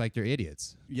audience like they're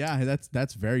idiots. Yeah,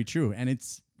 that's very true. And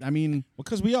it's, I mean,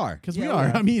 Because we are. because Yeah, we we are.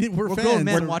 are. I mean, we're We're fans. grown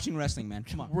men We're- watching wrestling, man.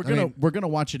 Come on. We're gonna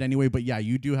watch it anyway. But yeah,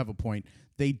 you do have a point.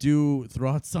 They do throw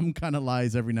out some kind of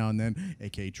lies every now and then,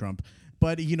 aka Trump.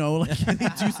 But you know, like they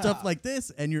do stuff like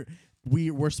this, and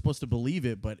we're supposed to believe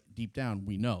it, but deep down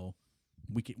we know.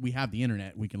 We have the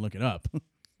internet. We can look it up.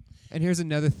 And here's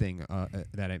another thing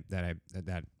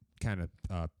that kind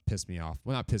of pissed me off.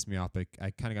 Well, not pissed me off, but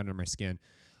I kind of got under my skin.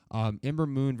 Ember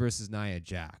Moon versus Nia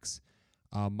Jax.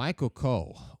 Michael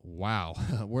Cole. Wow,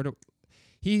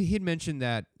 he had mentioned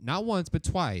that not once but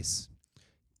twice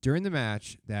during the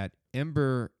match that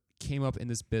Ember came up in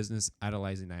this business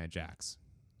idolizing Nia Jax.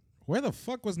 Where the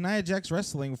fuck was Nia Jax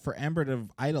wrestling for Amber to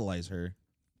idolize her?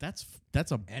 That's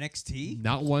a NXT.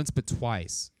 Not once but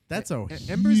twice. that's a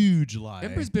Ember's- huge lie.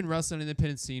 Ember's been wrestling in the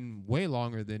independent scene way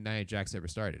longer than Nia Jax ever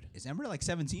started. Is Ember like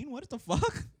 17? What the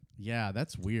fuck? Yeah,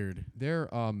 that's weird. They're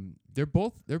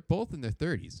both in their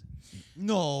 30s.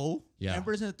 No. Yeah.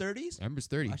 Ember's in the 30s. Ember's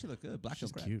 30. I should look good. Black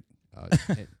She's don't crack. cute.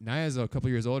 And Nia's a couple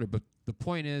years older, but the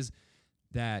point is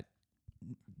that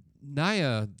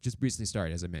Nia just recently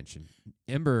started, as I mentioned.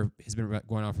 Ember has been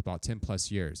going on for about 10 plus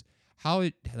years. How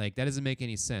it that doesn't make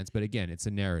any sense, but again, it's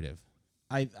a narrative.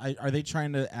 Are they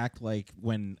trying to act like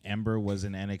when Ember was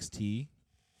in NXT,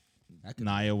 That could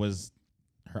Nia was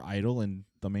her idol in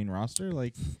the main roster?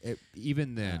 Like,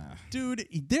 Even then, Dude,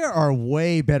 there are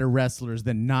way better wrestlers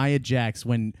than Nia Jax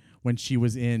when she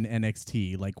was in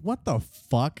NXT. Like, what the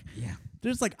fuck? Yeah.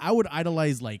 There's like, I would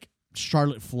idolize like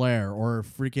Charlotte Flair or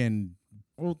freaking,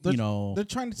 well, you know. they're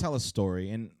trying to tell a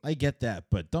story, and I get that,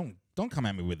 but don't come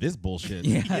at me with this bullshit.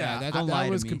 that don't lie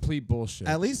to was me. complete bullshit.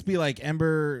 At least be like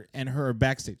Ember and her are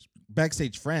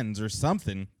backstage friends or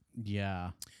something.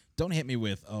 Yeah. Don't hit me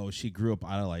with, oh, she grew up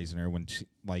idolizing her when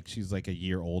she's like a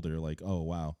year older. Like, oh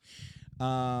wow.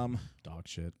 Dog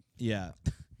shit. Yeah.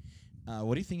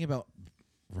 What do you think about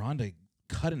Rhonda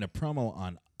cutting a promo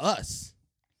on us?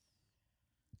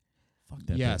 Fuck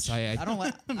that yes, bitch. I don't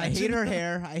like. I hate her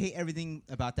hair. I hate everything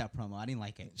about that promo. I didn't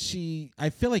like it. I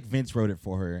feel like Vince wrote it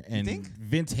for her, and think?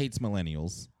 Vince hates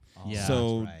millennials. Yeah.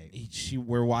 So that's right.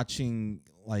 we're watching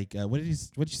like what did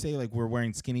you say? Like we're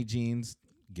wearing skinny jeans,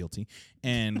 guilty,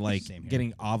 and like Same here.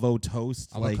 getting avo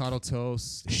toast. avocado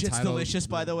toast. Shit's entitled- delicious,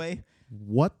 by the way.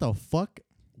 What the fuck?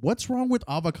 What's wrong with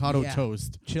avocado Yeah.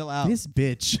 toast? Chill out. This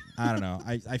bitch. I don't know.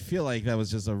 I feel like that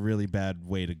was just a really bad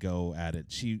way to go at it.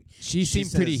 She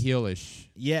seemed pretty says- heelish.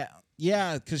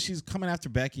 Yeah, because she's coming after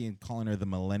Becky and calling her the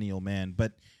millennial man.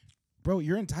 But bro,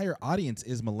 your entire audience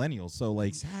is millennials. So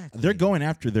like, they're going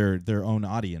after their own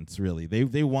audience. Really,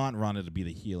 they want Ronda to be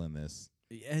the heel in this.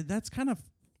 That's kind of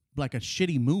like a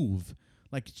shitty move.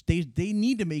 Like they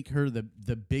need to make her the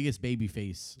biggest baby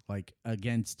face like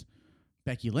against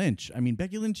Becky Lynch. I mean,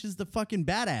 Becky Lynch is the fucking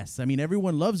badass. I mean,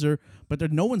 everyone loves her,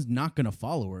 but no one's not gonna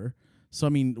follow her. So I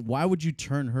mean, why would you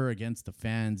turn her against the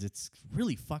fans? It's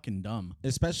really fucking dumb.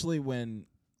 Especially when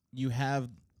you have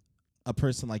a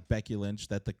person like Becky Lynch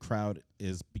that the crowd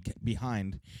is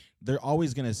behind. They're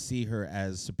always going to see her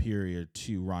as superior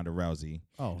to Ronda Rousey.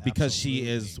 Oh, because she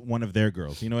is one of their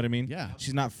girls. You know what I mean? Yeah.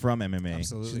 She's not from MMA.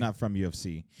 Absolutely. She's not from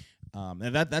UFC.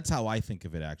 And that's how I think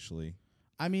of it, actually.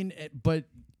 I mean, but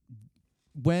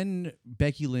when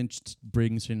Becky Lynch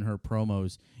brings in her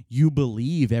promos, you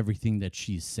believe everything that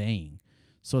she's saying.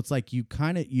 So it's like you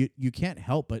kind of you can't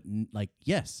help but like,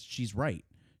 yes, she's right.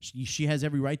 She has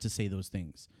every right to say those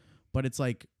things. But it's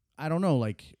like, I don't know,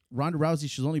 like Ronda Rousey,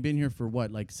 she's only been here for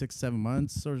what, like 6-7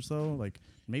 months or so? Like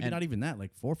maybe And not even that,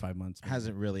 like 4 or 5 months. maybe.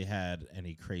 Hasn't really had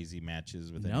any crazy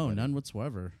matches with No, anybody. none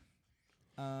whatsoever.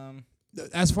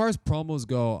 As far as promos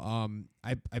go,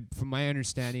 I from my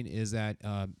understanding is that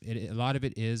a lot of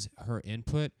it is her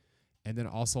input, and then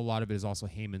also a lot of it is also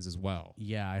Heyman's as well.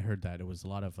 Yeah, I heard that. It was a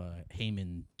lot of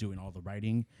Heyman doing all the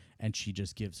writing, and she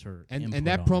just gives her And input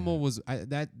that on promo it. was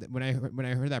when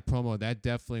I heard that promo, that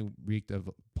definitely reeked of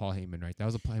Paul Heyman, right? That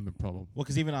was a Paul Heyman promo. Well,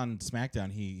 because even on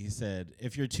SmackDown, he said,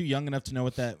 if you're too young enough to know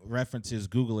what that reference is,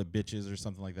 Google it, bitches, or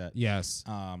something like that. Yes.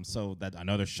 So that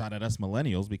another shot at us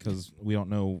millennials because we don't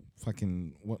know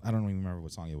fucking what. I don't even remember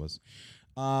what song it was.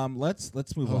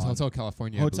 Let's move on. Hotel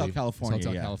California. I Hotel believe. California.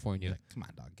 Hotel yeah. California. Yeah, come on,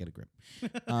 dog, get a grip.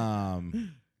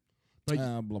 But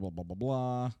blah blah blah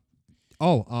blah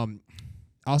blah.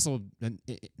 Also,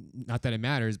 not that it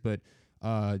matters, but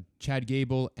Chad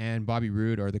Gable and Bobby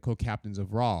Roode are the co-captains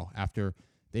of Raw after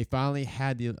they finally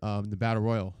had the Battle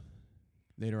Royal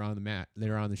later on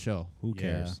the show. Who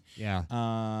cares? Yeah.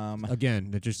 Um,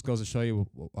 Again, that just goes to show you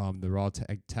the Raw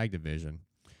tag division.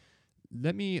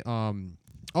 Let me speaking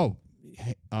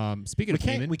of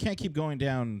Heyman, we can't keep going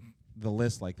down the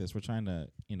list like this. We're trying to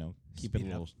keep Speed it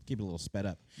it a little sped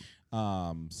up.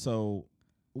 So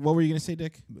what were you gonna say,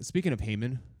 Dick? speaking of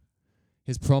Heyman,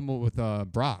 his promo with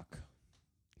Brock,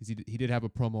 he did have a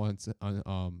promo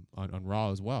on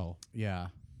Raw as well. Yeah.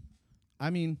 I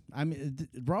mean,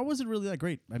 Raw wasn't really that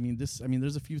great.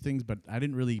 There's a few things, but I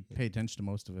didn't really pay attention to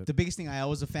most of it. The biggest thing I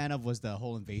was a fan of was the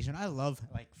whole invasion. I love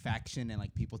like faction and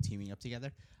like people teaming up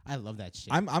together. I love that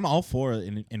shit. I'm all for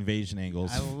invasion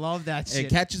angles. I love that shit. It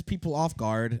catches people off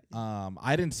guard.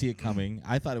 I didn't see it coming.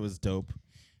 I thought it was dope.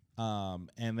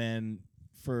 And then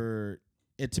for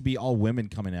it to be all women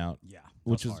coming out,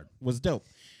 which was dope.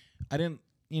 I didn't,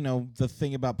 the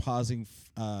thing about pausing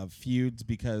feuds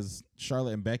because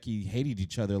Charlotte and Becky hated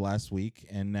each other last week,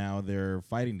 and now they're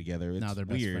fighting together. It's Now they're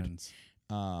weird. best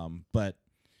friends. But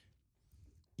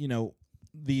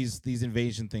these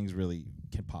invasion things really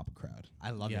can pop a crowd.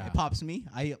 I love Yeah. it. It pops me.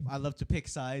 I love to pick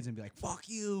sides and be like, fuck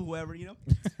you, whoever,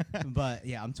 But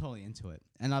yeah, I'm totally into it.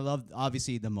 And I love,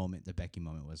 obviously, the Becky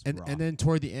moment was raw. And then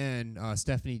toward the end,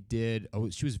 Stephanie did.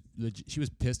 She was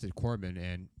pissed at Corbin,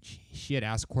 and she had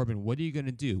asked Corbin, "What are you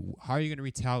gonna do? How are you gonna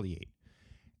retaliate?"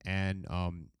 And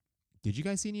did you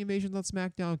guys see any invasions on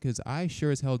SmackDown? Because I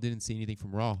sure as hell didn't see anything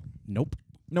from Raw. Nope.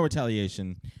 No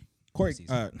retaliation.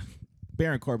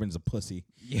 Baron Corbin's a pussy.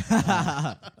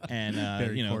 Yeah. And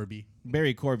Barry Corby.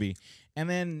 Barry Corby. And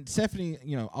then Stephanie,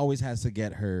 always has to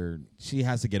get she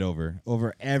has to get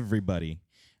over everybody.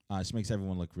 She makes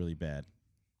everyone look really bad.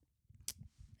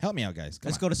 Help me out, guys.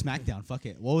 Let's go to SmackDown. Fuck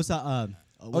it. What was that?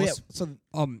 So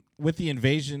with the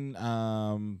invasion,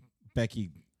 Becky,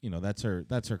 that's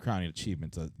her crowning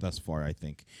achievement thus far. I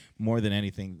think more than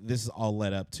anything, this is all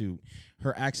led up to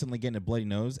her accidentally getting a bloody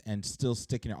nose and still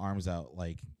sticking her arms out,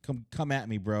 like come at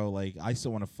me, bro. Like I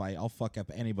still want to fight. I'll fuck up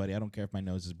anybody. I don't care if my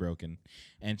nose is broken.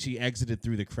 And she exited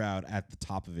through the crowd at the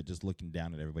top of it, just looking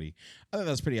down at everybody. I thought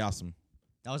that was pretty awesome.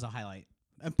 That was a highlight.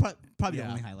 Probably the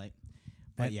only highlight.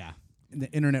 But And- yeah. And the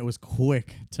internet was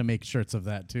quick to make shirts of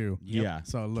that too. Yeah.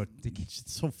 So look, it's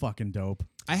so fucking dope.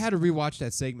 I had to rewatch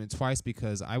that segment twice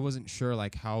because I wasn't sure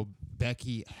like how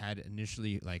Becky had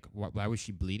initially like why was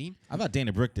she bleeding? I thought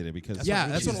Dana Brooke did it because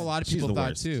That's what a lot of she's people the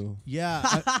thought worst. too. Yeah,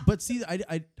 but see,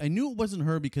 I knew it wasn't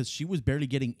her because she was barely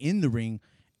getting in the ring,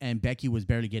 and Becky was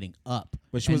barely getting up.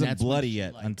 But she And wasn't that's when bloody she,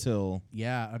 yet like- until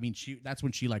Yeah, I mean, that's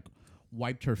when she like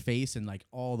wiped her face and like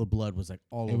all the blood was like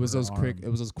all over. It was her those quick. arm. It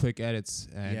was those quick edits.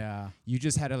 And Yeah. You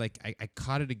just had to like. I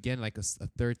caught it again like a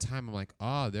third time. I'm like,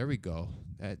 oh, there we go.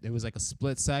 It was like a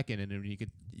split second, and then you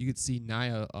could see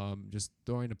Nia just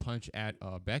throwing a punch at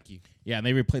Becky. Yeah, and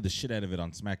they replayed the shit out of it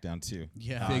on SmackDown too.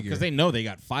 Yeah. Figure. Because they know they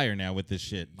got fire now with this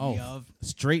shit. Oh, Yup.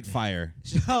 Straight fire.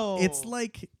 So it's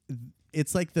like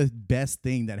the best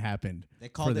thing that happened. they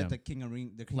called for it them. the King of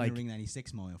Ring, the King Like- of Ring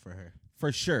 '96 moment for her.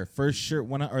 For sure. Or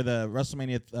the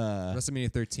WrestleMania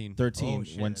WrestleMania 13. 13 Oh,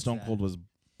 shit, when that's Stone sad. Cold was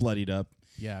bloodied up.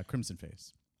 Yeah, Crimson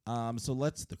Face So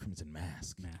let's the Crimson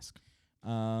Mask. mask.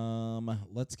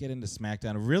 Let's get into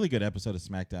SmackDown. A really good episode of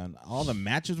SmackDown. All the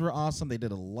matches were awesome. They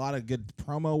did a lot of good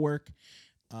promo work.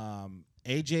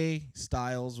 AJ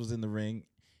Styles was in the ring.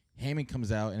 Heyman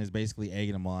comes out and is basically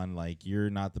egging him on like, you're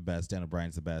not the best. Daniel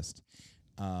Bryan's the best.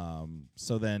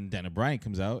 So then Daniel Bryan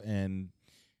comes out and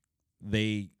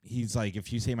he's like,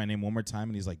 if you say my name one more time,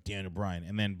 and he's like, Daniel Bryan.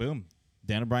 And then boom,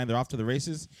 Daniel Bryan, they're off to the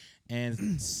races. And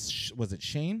was it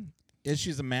Shane?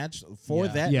 Issues a match for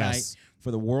Yeah. that Yes. night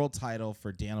for the world title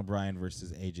for Daniel Bryan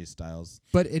versus AJ Styles.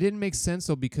 But it didn't make sense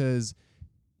though, because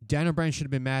Daniel Bryan should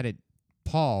have been mad at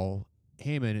Paul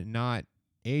Heyman, not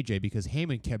AJ, because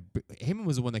Heyman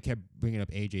was the one that kept bringing up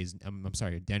AJ's. I'm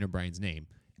sorry, Daniel Bryan's name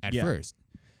at Yeah. first.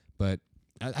 But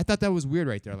I thought that was weird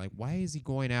right there. Like, why is he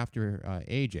going after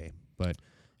AJ? But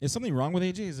Is something wrong with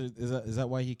AJ? Is that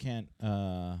why he can't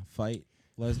fight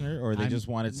Lesnar, or they just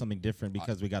wanted something different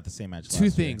because we got the same match? two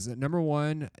last year? things. Number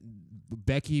one,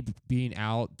 Becky being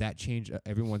out, that changed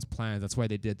everyone's plans. That's why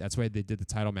they did the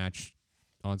title match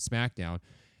on SmackDown.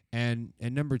 And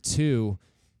number two,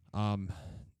 Brock's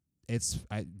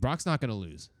not going to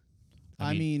lose.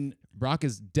 I mean, Brock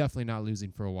is definitely not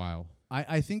losing for a while.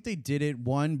 I think they did it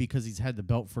because he's had the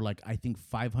belt for like I think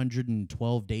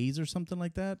 512 days or something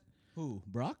like that. Who?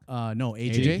 Brock? No,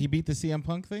 AJ. AJ? He beat the CM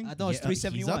Punk thing. I thought it was Yeah, he's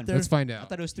up 371. there. Let's find I out.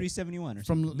 thought it was 371 or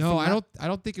From something. No, from I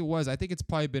don't think it was. I think it's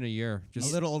probably been a year. A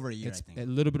Just little over a year, I it's think. a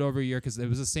little bit over a year, because it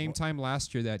was the same time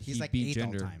last year that He's he like beat 8th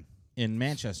all Jinder time. In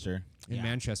Manchester. in Yeah.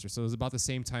 Manchester. So it was about the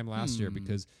same time last year,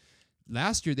 because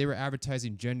last year they were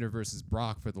advertising Jinder versus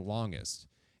Brock for the longest.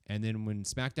 And then when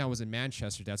SmackDown was in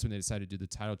Manchester, that's when they decided to do the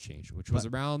title change, which was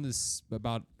around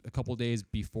about a couple days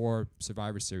before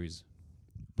Survivor Series.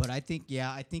 But I think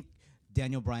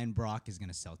Daniel Bryan Brock is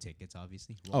gonna sell tickets.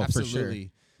 Obviously. Oh, for sure.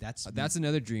 Absolutely. That's That's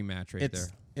another dream match right there.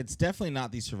 It's definitely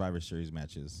not these Survivor Series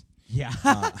matches.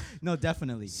 yeah. No,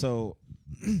 definitely. So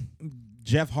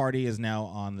Jeff Hardy is now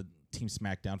on the Team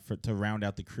SmackDown to round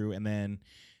out the crew, and then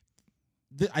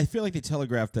I feel like they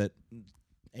telegraphed that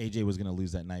AJ was going to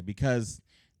lose that night because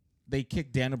they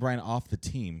kicked Daniel Bryan off the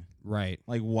team. Right.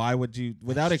 Like, why would you,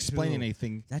 without That's explaining true.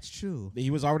 anything? That's true. He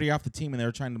was already off the team, and they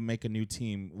were trying to make a new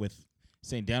team with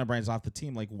saying Daniel Bryan's off the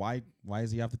team. Like, why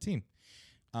is he off the team?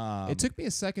 It took me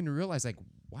a second to realize, like,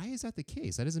 why is that the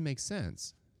case? That doesn't make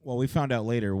sense. Well, we found out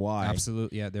later why.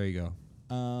 Absolutely. Yeah, there you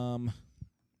go.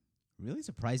 Really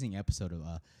surprising episode of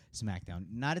SmackDown.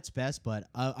 Not its best, but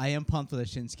I am pumped for the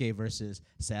Shinsuke versus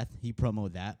Seth. He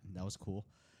promoted that. That was cool.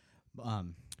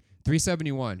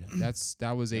 371.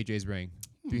 That was AJ's reign.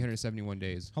 371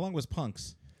 days. How long was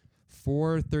Punk's?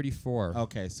 434.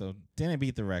 Okay, so didn't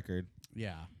beat the record.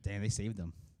 Yeah. Damn, they saved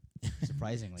him.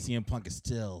 Surprisingly. CM Punk is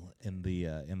still in the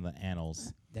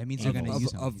annals. That means they're gonna Of-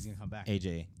 use him. of- He's gonna come back.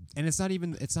 AJ. And it's not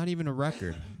even a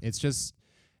record. It's just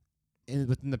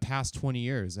within the past 20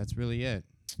 years. That's really it.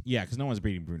 Yeah, because no one's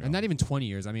beating Bruno. And not even 20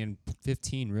 years. I mean,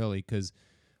 15 really, because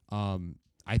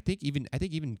I think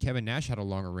even Kevin Nash had a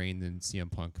longer reign than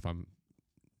CM Punk.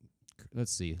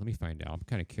 Let's see. Let me find out. I'm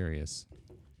kind of curious.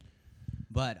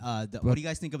 But what do you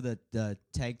guys think of the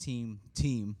tag team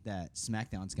that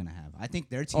SmackDown's gonna have? I think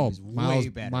their team is way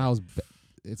better.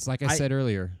 It's like I said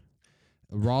earlier.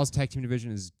 Raw's tag team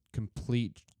division is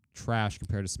complete trash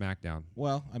compared to SmackDown.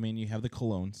 Well, I mean, you have the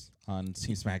Colognes on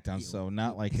Team SmackDown, so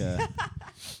not like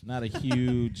not a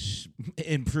huge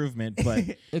improvement,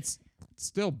 but It's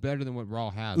still better than what Raw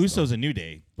has. though. Usos and New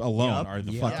Day alone Yup. are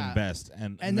the Yeah. fucking best.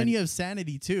 And And then you have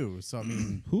Sanity too. So I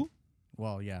mean, who?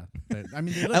 well, yeah. I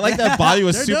mean, I like that Bobby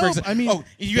was They're super dope. excited. I mean, oh,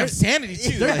 you have Sanity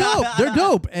too. they're like- dope. They're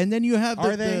dope. And then you have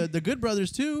Are they? the Good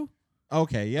Brothers too.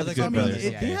 Okay, yeah, Oh, the the Good I mean, Brothers.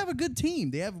 Yeah, they yeah. have a good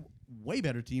team. They have way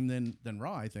better team than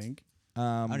Raw, I think.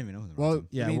 I don't even know who the Well,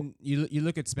 Yeah, I mean, you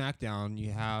look at SmackDown,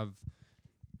 you have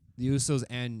the Usos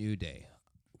and New Day.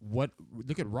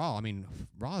 Look at Raw. I mean,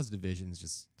 Raw's division is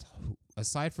just,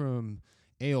 aside from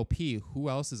AOP, who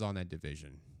else is on that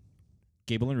division?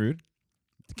 Gable and Rude.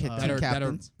 The B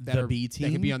that could be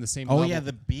team? on the same Oh level. yeah,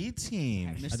 the B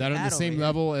team. Mr. that are on the Matt same over here.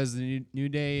 level as the New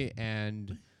Day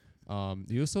and the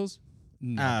Usos?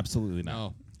 No. Absolutely not.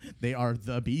 No. they are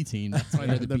the B team. That's why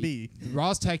they're the B.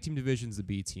 Raw's tag team division's the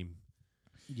B team.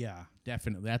 Yeah,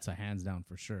 definitely. That's a hands down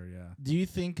for sure. Yeah. Do you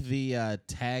think the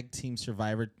tag team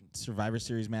Survivor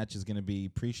Series match is going to be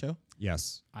pre-show?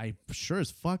 Yes. I sure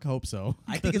as fuck hope so.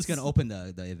 I think it's gonna open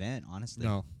the event. Honestly,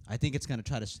 No. I think it's gonna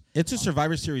try to. It's a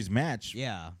Survivor Series match.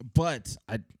 Yeah, But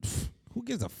who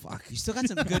gives a fuck? you still got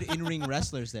some good in-ring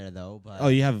wrestlers there, though. But Oh,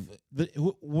 you have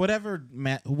whatever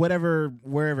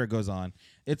wherever it goes on,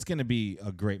 it's gonna be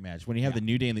a great match. When you have the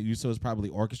New Day and the Usos probably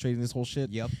orchestrating this whole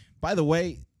shit. Yep. By the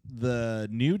way, the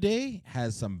New Day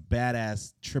has some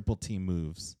badass triple team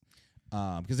moves.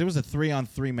 Because there was a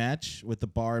 3-on-3 match with the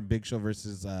Bar and Big Show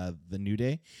versus the New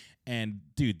Day, and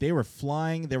dude, they were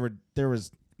flying. There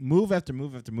was move after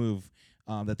move after move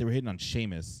that they were hitting on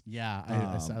Sheamus. Yeah,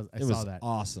 I saw It was that.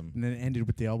 awesome. And then it ended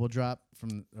with the elbow drop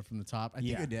from the top. I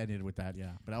think Yeah. it ended with that.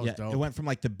 Yeah, but that was Yeah, dope. it went from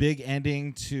like the big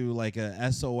ending to like a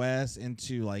SOS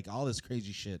into like all this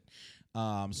crazy shit.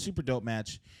 Super dope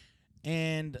match.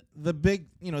 And the big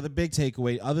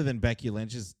takeaway, other than Becky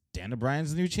Lynch, is Daniel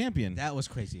Bryan's the new champion, that was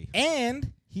crazy.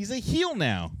 and he's a heel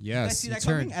now. Did I Yes. see he that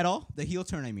turned. coming at all? The heel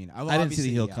turn, I mean. I didn't see the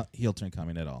heel yeah. heel turn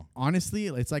coming at all. Honestly,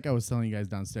 it's like I was telling you guys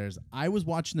downstairs. I was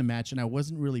watching the match and I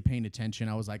wasn't really paying attention.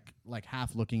 I was like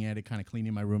half looking at it, kind of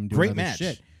cleaning my room, doing Great other match.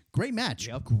 shit. Great match.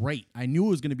 Yep. Great. I knew it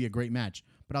was going to be a great match,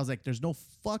 but I was like, there's no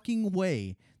fucking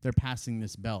way they're passing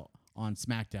this belt on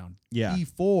SmackDown. Yeah.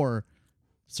 Before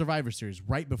Survivor Series,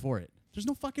 right before it. There's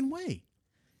no fucking way.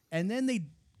 And then they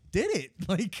did it.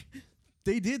 Like,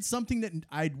 they did something that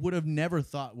I would have never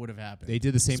thought would have happened. They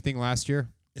did the same thing last year.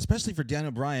 Especially for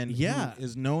Daniel Bryan, Yeah. who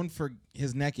is known for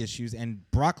his neck issues, and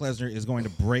Brock Lesnar is going to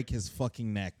break his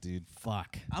fucking neck, dude.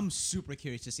 Fuck. I'm super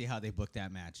curious to see how they booked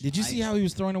that match. Did you see how he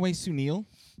was throwing away Sunil?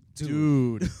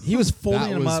 Dude. He was folding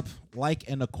That him was- up like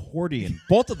an accordion.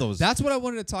 Both of those. That's what I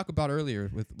wanted to talk about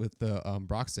earlier with the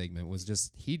Brock segment. Was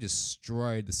just he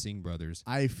destroyed the Singh brothers.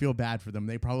 I feel bad for them.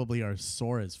 They probably are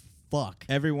sore as fuck.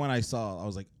 Everyone I saw, I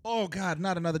was like, "Oh God,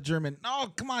 not another German! No,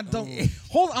 come on, don't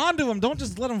hold on to him. Don't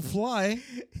just let him fly."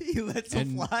 he lets him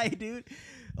And- fly, dude.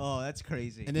 Oh, that's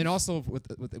crazy. And then also with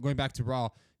going back to Raw,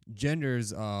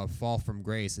 Jender's fall from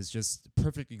grace is just a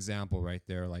perfect example right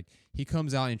there. Like he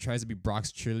comes out and tries to be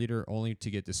Brock's cheerleader only to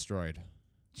get destroyed.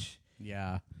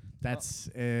 Yeah. That's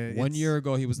 1 year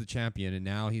ago he was the champion, and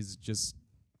now he's just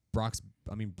Brock's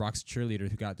cheerleader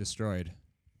who got destroyed.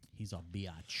 He's a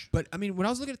biatch. But I mean, when I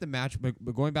was looking at the match, but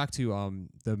going back to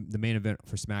the main event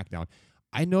for SmackDown,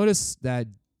 I noticed that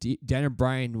Daniel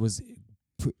Bryan was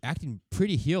acting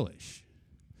pretty heelish,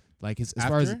 like as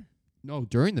far as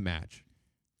during the match,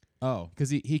 Oh, because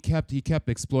he kept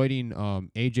exploiting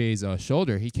AJ's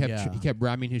shoulder. He kept Yeah. he kept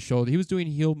ramming his shoulder. He was doing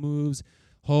heel moves,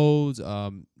 holds,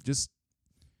 just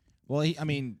well,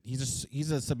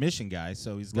 he's a submission guy,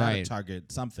 so he's got to Right.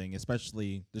 target something,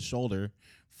 especially the shoulder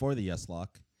for the yes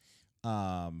lock.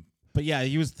 But yeah,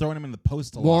 he was throwing him in the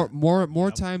post a lot.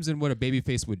 more times than what a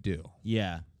babyface would do.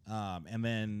 Yeah. And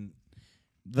then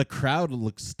the crowd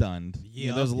looked stunned.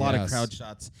 Yeah, there was a lot of Yes. crowd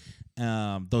shots.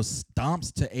 Those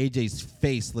stomps to AJ's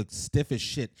face looked stiff as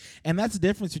shit. And that's the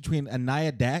difference between a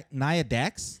Nia Jax, Nia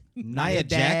Dax, Nia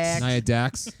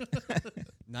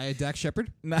Dax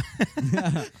Shepard.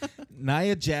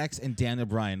 Nia Jax and Daniel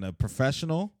Bryan, a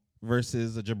professional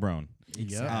versus a jabron.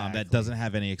 That doesn't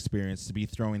have any experience to be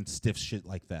throwing stiff shit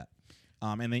like that.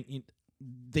 And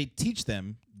they teach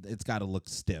them it's got to look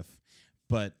stiff,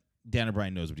 but Daniel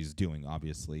Bryan knows what he's doing.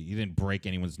 Obviously, he didn't break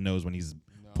anyone's nose when he's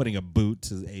putting a boot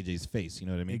to AJ's face. You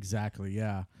know what I mean? Exactly,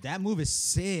 yeah. that move is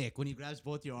sick when he grabs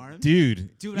both your arms. Dude,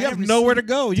 I you have never nowhere seen- to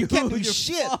go. You Dude, can't do you're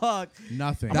shit. fucked.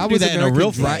 Nothing. That was in a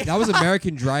real fight. That was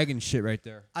American Dragon shit right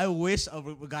there. I wish a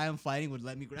guy I'm fighting would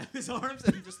let me grab his arms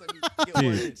and just let me get Dude.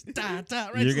 one inch.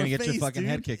 You're gonna get your fucking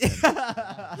head kicked in.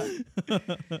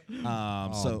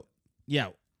 So yeah,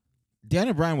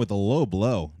 Daniel Bryan with a low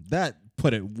blow that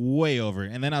put it way over.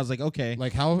 And then I was like, okay,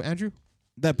 Like how, Andrew?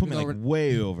 that put me no, like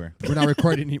way over. We're not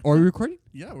recording. Are we recording?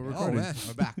 Yeah, we're Oh, recording. man.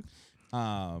 We're back.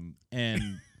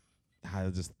 And I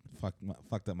just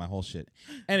fucked up my whole shit.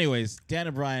 Anyways,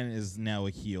 Daniel Bryan is now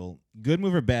a heel. Good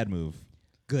move or bad move?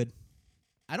 Good.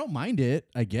 I don't mind it,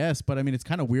 I guess, but I mean, it's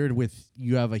kind of weird with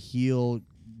you have a heel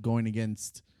going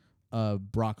against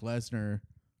Brock Lesnar.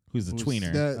 Who's the who's-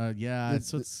 tweener? Yeah, the-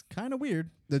 so it's kind of weird.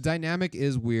 The dynamic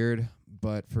is weird,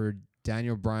 but for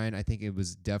Daniel Bryan, I think it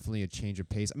was definitely a change of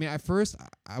pace. I mean, at first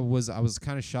I was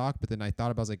kind of shocked, but then I thought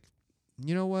about it, I was like,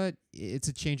 you know what? It's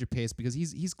a change of pace because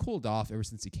he's cooled off ever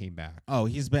since he came back. Oh,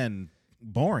 he's been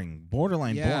boring,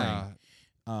 borderline Yeah.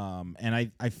 boring.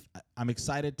 And I'm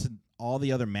excited to all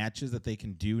the other matches that they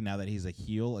can do now that he's a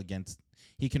heel against.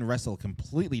 He can wrestle a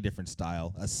completely different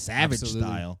style, a savage Absolutely.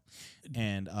 style,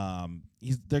 and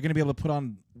they're going to be able to put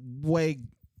on way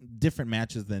different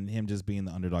matches than him just being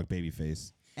the underdog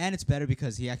babyface. And it's better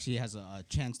because he actually has a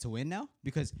chance to win now.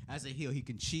 Because as a heel, he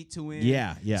can cheat to win.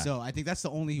 Yeah, yeah. So I think that's the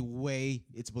only way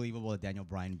it's believable that Daniel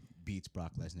Bryan beats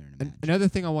Brock Lesnar in a match. Another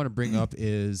thing I want to bring up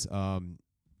is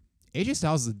AJ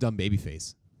Styles is a dumb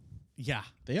babyface. Yeah,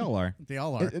 They all are. they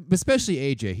all are. Especially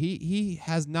AJ. He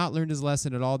has not learned his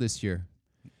lesson at all this year.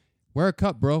 Wear a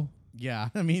cup, bro. Yeah,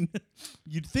 I mean,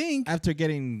 you'd think. After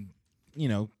getting,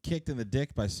 kicked in the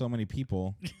dick by so many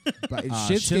people, But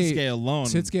Shinsuke alone.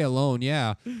 Shinsuke alone,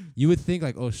 yeah. You would think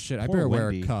like, oh shit, I Poor better wear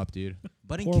Wendy. a cup, dude.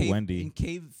 But Poor Wendy. in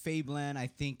kayfabe land, I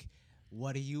think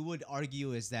what you would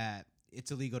argue is that it's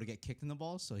illegal to get kicked in the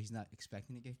balls, so he's not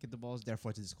expecting to get kicked in the balls.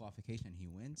 Therefore, it's a disqualification, and he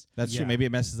wins. That's Yeah. true. Maybe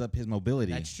it messes up his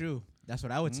mobility That's true. That's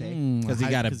what I would say. because he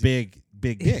got a big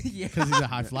dick. Yeah. Because he's a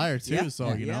high flyer too, Yeah, so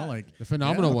yeah, you yeah. know, like The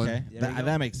phenomenal one. Okay, There we go.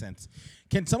 that makes sense.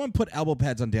 Can someone put elbow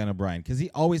pads on Daniel Bryan? Because he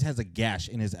always has a gash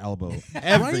in his elbow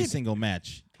every Right? single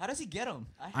match. How does he get him?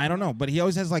 I don't know, but he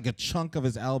always has like a chunk of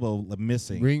his elbow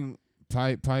missing. Ring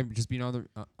probably just being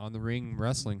on the ring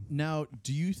wrestling. now,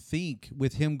 do you think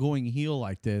with him going heel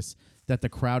like this that the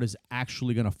crowd is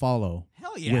actually going to follow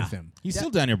Hell yeah. with him? He's still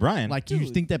Daniel Bryan. Like, do you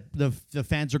Dude. think that the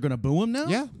fans are going to boo him now?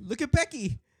 Yeah. Look at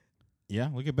Becky. yeah,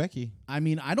 look at Becky. I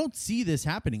mean, I don't see this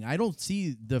happening. I don't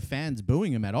see the fans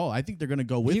booing him at all. I think they're going to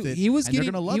go with it. He was and they're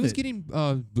getting gonna love he was it. getting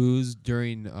booze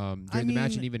during the match mean,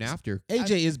 and even after.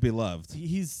 AJ is beloved.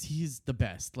 He's the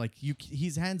best. Like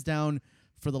he's hands down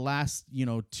for the last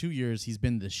 2 years. He's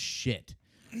been the shit.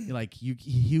 Like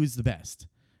he was the best.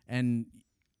 And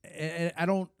I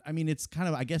don't. I mean, it's kind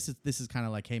of. I guess this is kind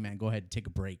of like, hey man, go ahead and take a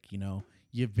break.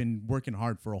 You've been working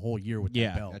hard for a whole year with Yeah,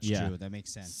 that belt. That's Yeah. true. That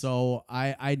makes sense. So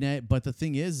but the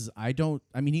thing is, I don't.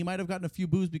 I mean, he might have gotten a few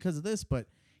boos because of this, but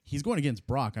he's going against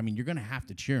Brock. I mean, you're gonna have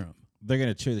to cheer him. They're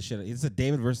gonna cheer the shit out. It's a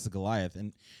David versus Goliath,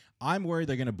 and I'm worried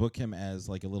they're gonna book him as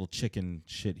like a little chicken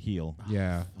shit heel.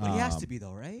 Yeah. But he has Um, to be,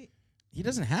 though, right? He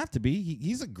doesn't have to be.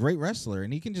 He's a great wrestler,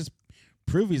 and he can just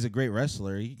prove he's a great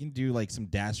wrestler. He can do like some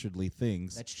dastardly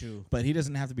things, That's true. but he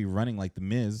doesn't have to be running like the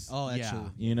Miz. Oh, that's Yeah.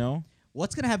 true. You know,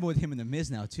 What's going to happen with him and The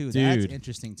Miz now, too? That's Dude.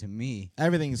 interesting to me.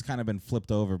 everything's kind of been flipped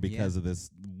over because of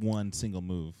this one single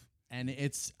move. And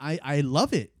I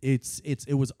love it.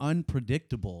 It was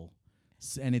unpredictable,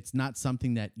 and it's not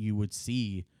something that you would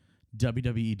see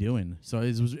WWE doing. So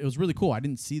it was really cool. I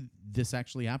didn't see this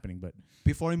actually happening, but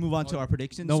Before we move on to our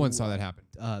predictions. No one saw that happen.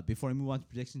 Before we move on to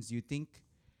predictions, do you think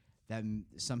that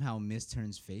somehow Miz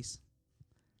turns face?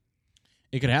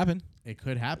 It could happen. it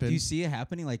could happen. Do you see it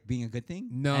happening, like being a good thing?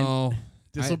 No.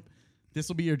 This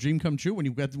will be your dream come true when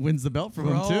you wins the belt from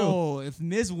him too. Bro, if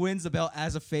Miz wins the belt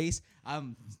as a face,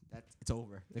 it's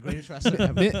over. The greatest wrestler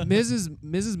ever.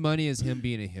 Miz's money is him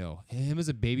being a heel. Him as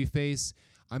a babyface,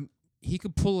 he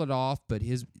could pull it off, but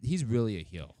he's really a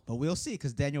heel. But we'll see,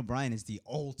 because Daniel Bryan is the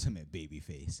ultimate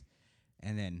babyface.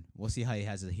 And then we'll see how he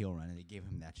has a heel run, and they gave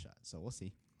him that shot. So we'll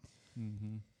see.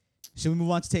 Should we move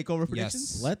on to takeover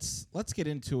predictions? Let's get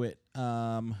into it.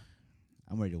 I'm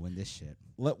ready to win this shit.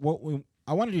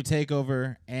 I want to do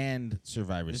Takeover and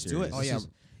Survivor Let's Series. do it. Oh, yeah.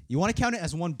 You want to count it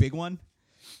as one big one?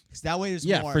 Because that way there's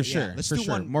Yeah, more. for sure, Let's for do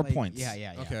sure. one. More like- points.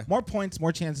 Yeah. Okay. More points,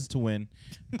 more chances to win.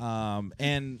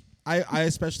 And I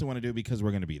especially want to do it because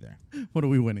we're going to be there. What are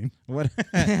we winning? What?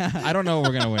 I don't know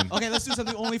what we're going to win. Okay, let's do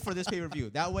something only for this pay-per-view.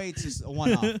 That way it's just a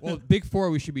one-off. Well, Big Four,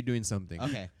 we should be doing something.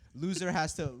 Okay. Loser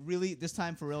has to really, this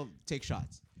time for real, take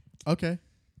shots. Okay,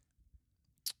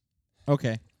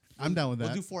 Okay. I'm down with We'll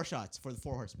that. do 4 shots for the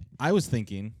 4 horsemen. I was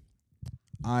thinking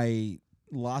I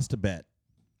lost a bet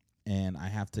and I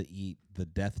have to eat the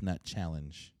Death Nut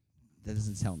Challenge. That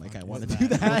doesn't sound like I want to that? do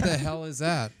What that. the hell is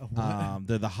that?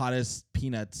 They're the hottest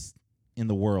peanuts in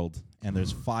the world, and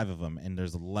there's 5 of them, and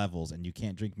there's levels, and you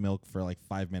can't drink milk for like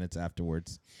 5 minutes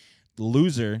afterwards. The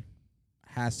loser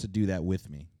has to do that with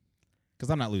me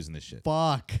because I'm not losing this shit.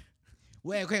 Fuck.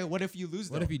 Wait, okay, what if you lose,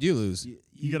 What though? if you do lose?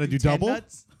 You gotta do 10 double?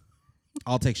 nuts?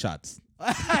 I'll take shots.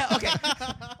 Okay.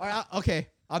 All right, okay.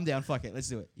 I'm down. Fuck it. Let's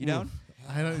do it. You down?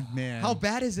 I don't, man. How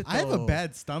bad is it, though? I have a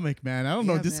bad stomach, man. I don't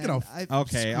know. Yeah, This is man. gonna.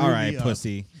 Okay, Screw all right, me up.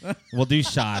 pussy. We'll do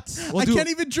shots. We'll I do- can't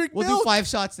even drink We'll milk. do 5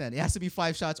 shots then. It has to be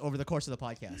 5 shots over the course of the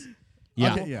podcast.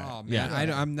 Yeah. Okay, yeah. Oh man,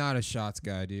 Yeah. I'm not a shots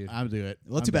guy, dude. I'll do it.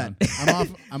 Well, I'm too bad. down.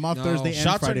 I'm off No. Thursday and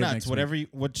Shots or Friday nuts, next whatever.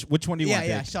 Which one do you want?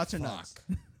 Yeah, Dick? shots or nuts.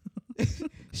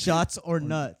 Shots or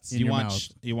nuts. In You your want mouth.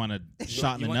 you want a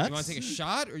shot in the nuts? You want to take a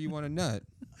shot or you want a nut?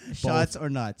 Shots or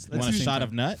nuts. You want a shot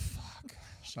of nut?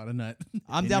 Shot a nut.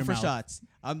 I'm in down your for mouth. shots.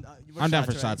 I'm down for I'm down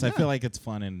for shots. I feel like it's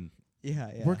fun and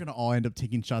Yeah, yeah. We're gonna all end up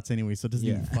taking shots anyway, so it doesn't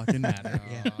even fucking matter.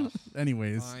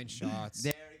 Anyways, Fine shots.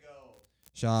 There we go.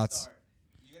 Shots. Start.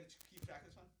 You gonna keep track of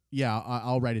this one? yeah,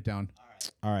 I'll write it down.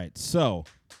 All right, so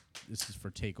This is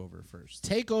for takeover first.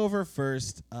 take over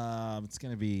first. It's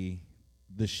gonna be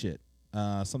the shit.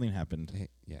 Something happened. Hey,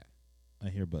 yeah. I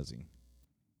hear buzzing.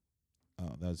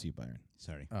 Oh, that was you, Byron.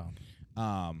 Sorry.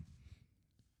 Oh,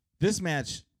 This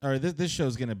match or this show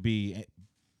is gonna be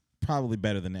probably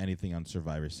better than anything on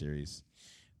Survivor Series.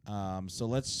 So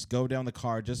let's go down the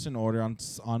card just in order on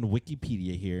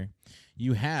Wikipedia here.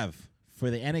 You have for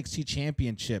the NXT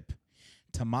Championship,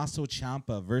 Tommaso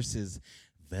Ciampa versus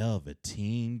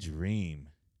Velveteen Dream.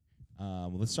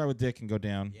 Let's start with Dick and go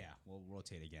down. Yeah, we'll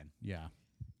rotate again. yeah.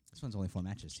 This one's only 4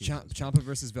 matches. too. Ciampa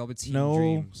versus Velveteen No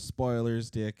Dream. spoilers,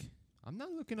 Dick. I'm not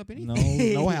looking up No,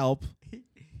 anything. no help.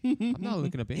 I'm not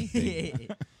looking up anything.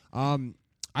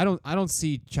 I don't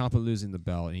see Ciampa losing the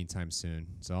belt anytime soon.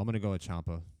 So I'm gonna go with Ciampa.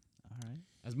 All right.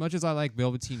 As much as I like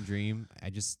Velveteen Dream, I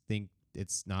just think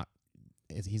he's not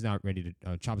ready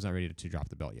to. Ciampa's not ready to drop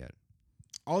the belt yet.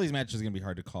 All these matches are gonna be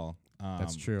hard to call.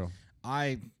 That's true.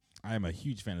 I am a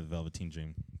huge fan of the Velveteen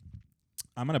Dream.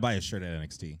 I'm gonna buy a shirt at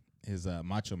NXT. His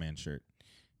Macho Man shirt.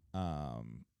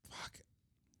 Fuck.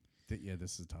 Yeah,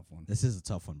 this is a tough one. This is a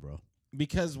tough one, bro.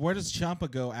 Because where does Ciampa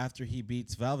go after he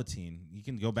beats Velveteen? You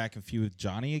can go back and feud with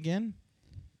Johnny again.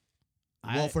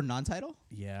 Well, for non-title,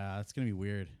 Yeah, it's gonna be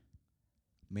weird.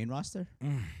 main roster.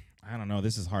 I don't know.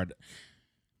 This is hard.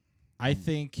 I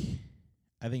think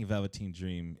Velveteen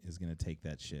Dream is gonna take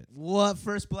that shit. What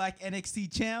first black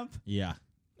NXT champ? Yeah.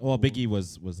 Well, Big E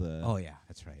was a, Oh yeah,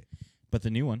 that's right. but the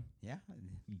new one, Yeah.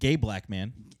 gay black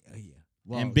man, Yeah.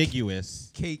 Well,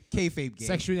 ambiguous. kayfabe game.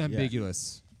 Sexually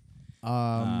ambiguous.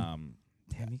 Um,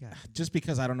 Damn, you got. just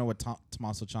because I don't know what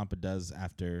Tommaso Ciampa does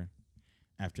after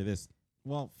this.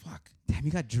 Well, fuck Damn,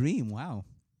 you got Dream. Wow.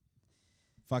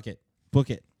 it, book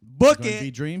it. Book Gonna be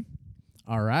it. Dream.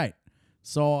 All right.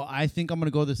 So I think I'm gonna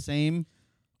go the same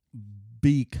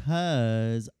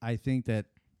because I think that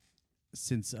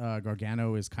since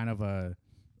Gargano is kind of a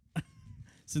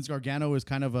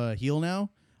heel now,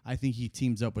 I think he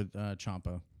teams up with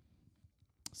Ciampa.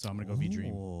 So I'm gonna go V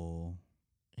Dream. Oh.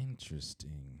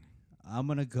 Interesting. I'm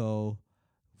gonna go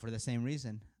for the same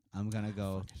reason. I'm gonna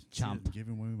go Chomp.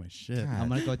 Giving away my shit. God. I'm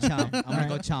gonna go Chomp. I'm gonna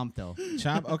go Chomp though.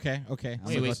 Chomp. Okay. Okay. I'm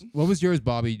So gonna wait, go- What was yours,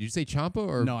 Bobby? Did you say Ciampa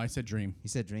or No, I said Dream. He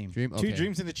said Dream. Dream? two Okay.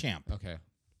 dreams in the champ. Okay.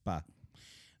 Bah.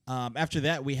 After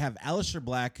that, we have Aleister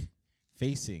Black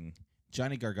facing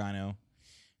Johnny Gargano.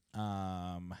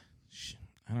 I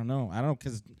don't know.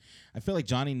 Because I feel like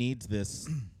Johnny needs this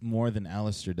more than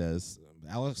Aleister does.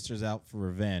 Aleister's out for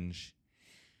revenge.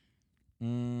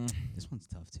 This one's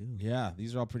tough too. Yeah,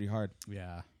 these are all pretty hard.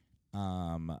 Yeah.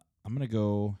 I'm gonna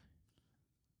go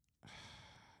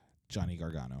Johnny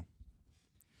Gargano.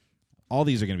 All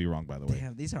these are gonna be wrong, by the way.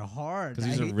 Damn, these are hard. 'Cause I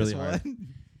these are hate really this hard.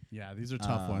 one. Yeah, these are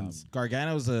tough ones.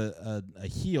 Gargano's a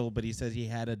heel, but he says he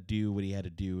had to do what he had to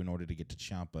do in order to get to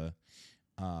Ciampa.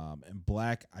 And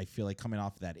Black, I feel like coming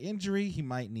off that injury, he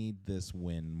might need this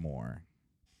win more.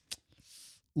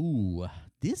 Ooh,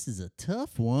 this is a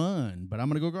tough one, but I'm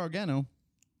gonna go Gargano.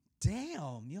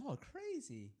 Damn, y'all are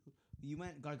crazy. You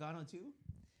went Gargano too?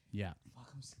 Yeah.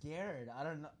 Fuck, I'm scared. I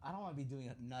don't know. I don't want to be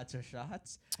doing nuts or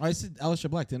shots. Oh, I said Aleister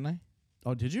Black, didn't I?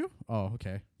 Oh, did you? Oh,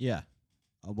 okay. Yeah.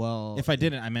 Well, If I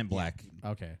didn't, I meant Black.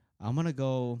 Okay. I'm gonna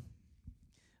go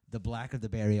the Black of the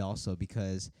Berry also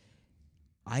because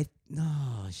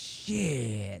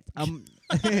shit.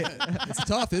 It's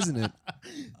tough, isn't it?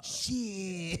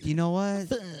 Shit. You know what?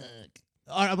 Fuck.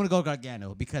 All right, I'm gonna go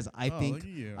Gargano because I Oh, think look at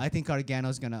you. I think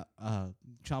Gargano's gonna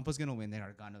Ciampa's gonna win then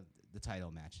Gargano the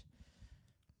title match.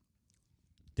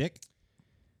 Dick?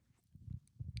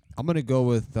 I'm gonna go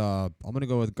with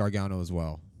Gargano as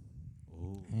well.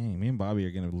 Hey, me and Bobby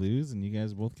are going to lose, and you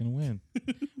guys are both going to win.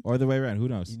 Or the way around. Who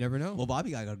knows? You never know. Well,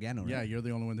 Bobby got Gargano. Right? Yeah, you're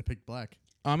the only one that picked Black.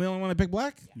 I'm the only one to pick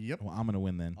Black? Yep. Well, I'm going to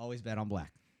win then. Always bet on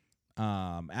Black.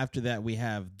 After that, we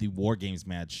have the War Games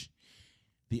match.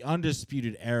 The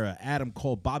Undisputed Era, Adam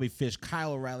Cole, Bobby Fish,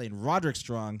 Kyle O'Reilly, and Roderick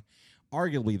Strong,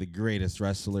 arguably the greatest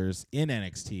wrestlers in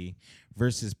NXT,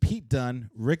 versus Pete Dunne,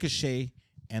 Ricochet,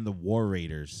 and the War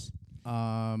Raiders.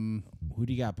 Who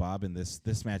do you got, Bob? And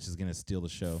this match is going to steal the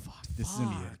show. This is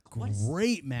gonna Fuck, be what a is-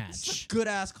 great It's match. a good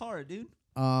ass card, dude.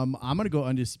 I'm gonna go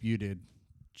Undisputed,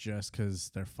 just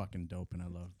because they're fucking dope and I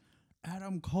love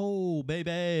Adam Cole,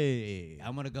 baby.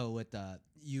 I'm gonna go with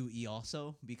UE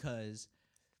also because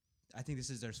I think this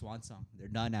is their swan song. They're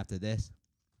done after this.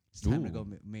 It's time to Ooh. go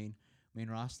main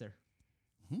roster.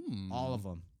 Hmm. All of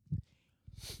them.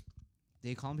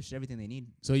 They accomplished everything they need.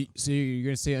 So you're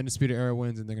gonna say Undisputed Era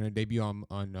wins, and they're gonna debut on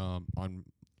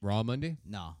Raw Monday.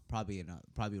 No, probably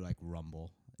like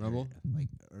Rumble. Rumble? Like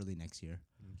early next year.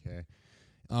 Okay.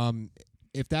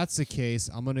 If that's the case,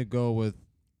 I'm gonna go with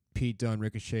Pete Dunne,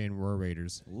 Ricochet, and War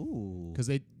Raiders Ooh.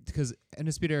 because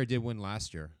Undisputed Era did win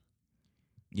last year.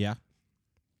 Yeah.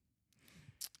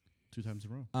 2 times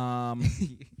in a row. I'm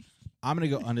gonna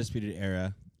go Undisputed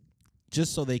Era,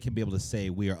 just so they can be able to say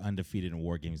we are undefeated in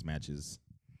War Games matches.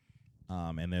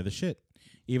 And they're the shit.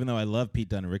 Even though I love Pete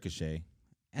Dunne and Ricochet,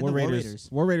 And the War Raiders.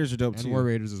 War Raiders are dope And too. War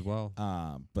Raiders as well.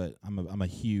 But I'm a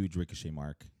huge Ricochet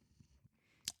mark.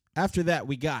 After that,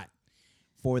 we got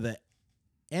for the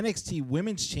NXT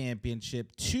Women's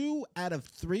Championship 2 out of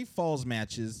 3 falls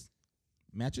matches.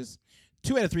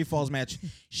 2 out of 3 falls match.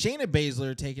 Shayna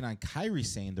Baszler taking on Kairi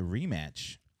Sane, the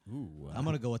rematch. Ooh. I'm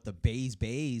gonna go with the Bays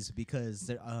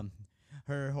because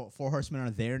her 4 horsemen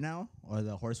are there now, or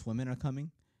the horsewomen are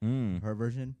coming. Her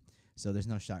version. So there's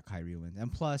no shot Kyrie wins.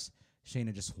 And plus,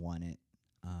 Shayna just won it.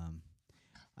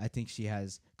 I think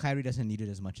Kyrie doesn't need it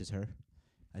as much as her.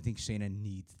 I think Shayna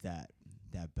needs that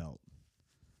belt.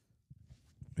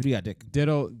 Who do you got, Dick?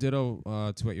 Ditto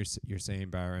to what you're saying,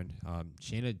 Byron.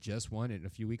 Shayna just won it a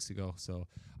few weeks ago, so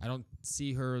I don't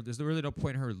see her. There's really no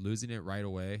point in her losing it right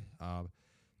away.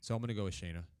 So I'm gonna go with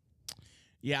Shayna.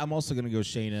 Yeah, I'm also going to go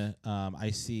Shayna.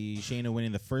 I see Shayna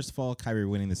winning the first fall, Kyrie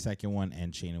winning the second one,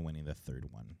 and Shayna winning the third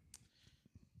one.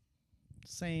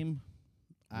 Same.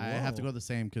 I have to Whoa. go the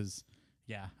same because,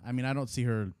 yeah, I mean, I don't see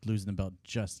her losing the belt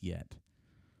just yet.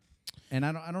 And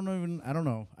I don't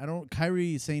know.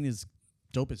 Kyrie Sane is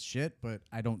dope as shit, but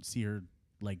I don't see her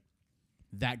like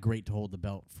that great to hold the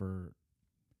belt for.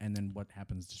 And then what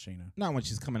happens to Shayna? Not when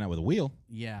she's coming out with a wheel.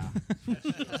 Yeah.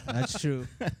 That's true.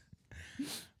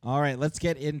 All right, let's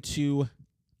get into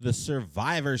the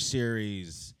Survivor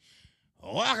Series.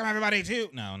 Welcome, everybody, to...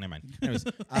 No, never mind. Anyways,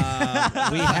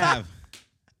 we have...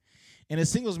 In a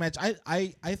singles match,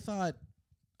 I thought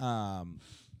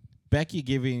Becky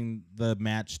giving the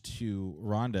match to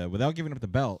Ronda without giving up the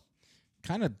belt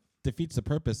kind of defeats the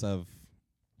purpose of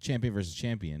champion versus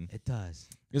champion. It does.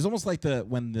 It's almost like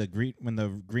when the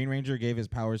Green Ranger gave his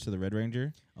powers to the Red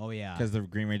Ranger Oh yeah. because the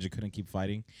Green Ranger couldn't keep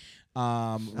fighting.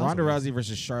 Ronda Rousey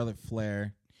versus Charlotte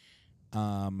Flair.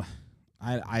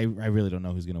 I really don't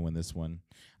know who's gonna win this one.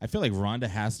 I feel like Ronda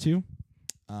has to,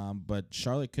 but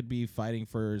Charlotte could be fighting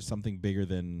for something bigger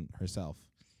than herself.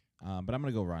 But I'm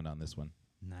gonna go Ronda on this one.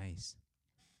 Nice.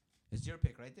 It's your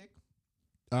pick, right, Dick?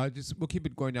 We'll keep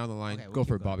it going down the line. Okay, we'll Go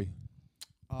for keep it,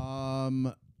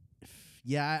 Bobby.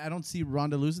 Yeah, I don't see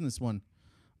Ronda losing this one.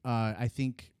 I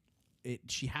think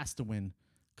she has to win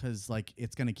because like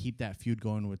it's gonna keep that feud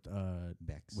going with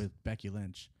Becky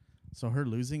Lynch. So her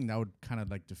losing, that would kind of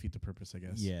like defeat the purpose, I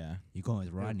guess. Yeah. You going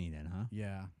with Rodney then, huh?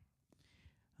 Yeah.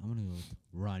 I'm gonna go with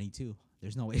Ronnie too.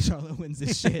 There's no way Charlotte wins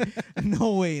this shit.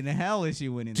 No way in hell is she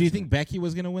winning. Do you this think one. Becky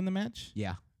was gonna win the match?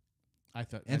 Yeah, I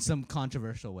thought in some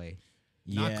controversial way.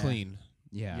 Not Yeah. clean.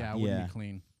 yeah, it wouldn't Yeah. be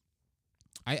clean.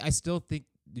 I still think.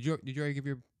 Did you already give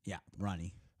your Yeah,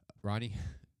 Ronnie. Ronnie?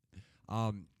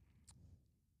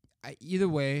 Either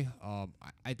way,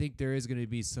 I think there is going to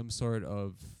be some sort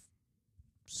of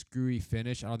screwy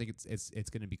finish. I don't think it's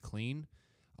going to be clean.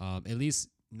 At least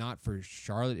not for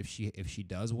Charlotte. If she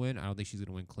does win, I don't think she's going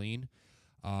to win clean.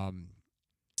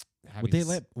 Would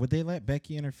they let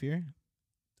Becky interfere?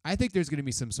 I think there's going to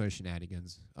be some sort of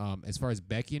shenanigans. As far as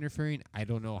Becky interfering, I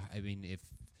don't know. I mean,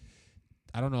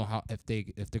 I don't know how if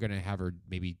they're going to have her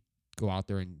maybe go out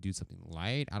there and do something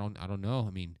light. I don't know.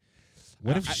 I mean,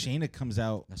 What if Shayna comes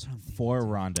out That's what I'm thinking. for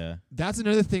Ronda? that's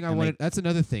another thing I And wanted. That's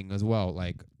another thing as well.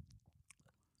 Like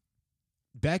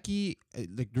Becky,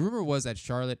 like the rumor was that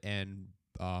Charlotte and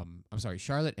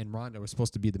Ronda were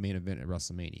supposed to be the main event at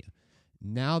WrestleMania.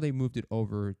 Now they moved it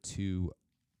over to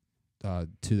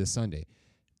the Sunday.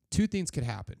 Two things could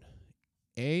happen.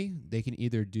 A, they can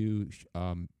either do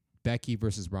Becky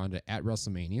versus Ronda at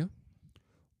WrestleMania,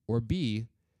 or B,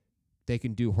 they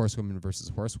can do horsewomen versus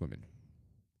horsewomen.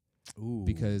 Ooh.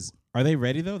 Because Are they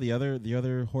ready though? The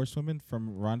other horsewomen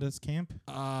from Ronda's camp?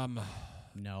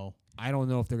 no. I don't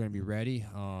know if they're going to be ready.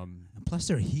 And plus,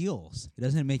 they're heels. It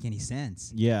doesn't make any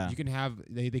sense. Yeah. You can have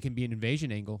they can be an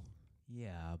invasion angle.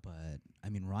 Yeah, but I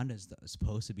mean, Ronda's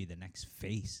supposed to be the next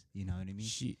face. You know what I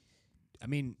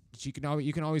mean? She can always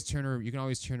you can always turn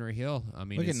her heel. I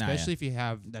mean, Look at Nia. especially if you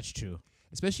have That's true.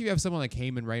 someone like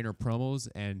Heyman writing her promos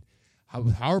and how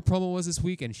her promo was this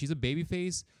week, and she's a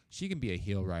babyface. She can be a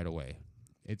heel right away.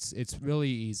 It's really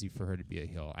easy for her to be a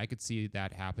heel. I could see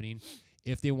that happening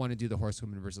if they want to do the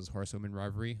horsewoman versus horsewoman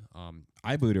rivalry.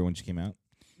 I booed her when she came out.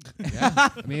 Yeah,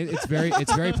 I mean it's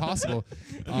very possible.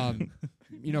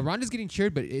 Ronda's getting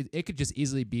cheered, but it could just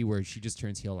easily be where she just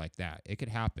turns heel like that. It could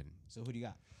happen. So who do you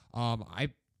got?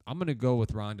 I'm gonna go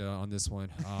with Ronda on this one.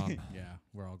 Yeah,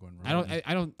 we're all going.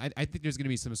 I think there's gonna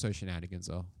be some sort of shenanigans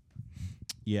though.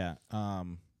 Yeah.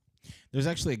 There's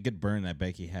actually a good burn that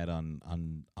Becky had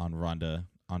on Ronda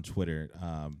on Twitter.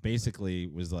 Basically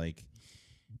was like,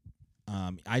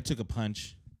 I took a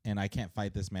punch and I can't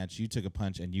fight this match. You took a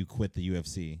punch and you quit the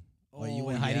UFC. Or you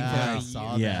went hiding yeah, for I a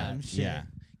saw year. Yeah, Some shit. yeah.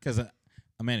 Because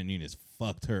Amanda Nunes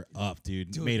fucked her up,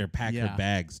 dude. Dude, Made her pack yeah. her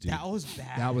bags, dude. That was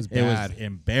bad. That was It bad. was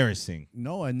embarrassing.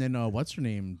 No, and then what's her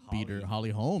name? Beat her,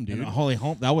 Holly Holm, dude. And Holy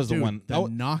Home, that was Dude, the one. the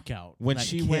That knockout when that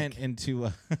she kick. went into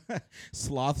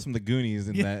Sloth from the Goonies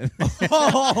in that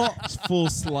Oh. full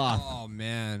sloth. Oh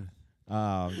man.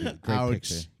 Great Ouch.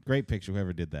 picture. Great picture.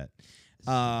 Whoever did that.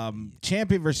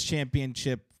 Champion versus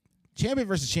championship. Champion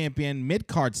versus champion. Mid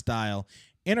card style.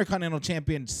 Intercontinental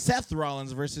champion Seth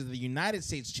Rollins versus the United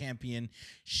States champion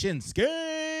Shinsuke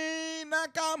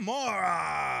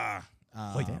Nakamura.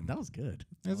 Wait, damn, that was good.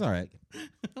 It's all right.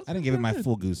 I didn't give it my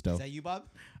full gusto. Is that you, Bob?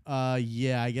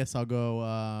 Yeah, I guess I'll go.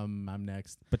 I'm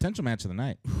next. Potential match of the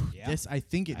night. Yeah. This, I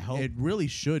think I hope. it really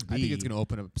should be. I think it's gonna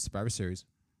open up Survivor Series.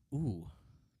 Ooh,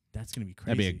 that's gonna be crazy.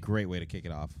 That'd be a great way to kick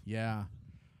it off. Yeah.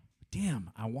 Damn,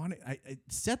 I want it.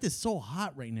 Seth is so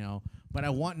hot right now, but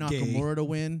I want Gay. Nakamura to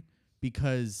win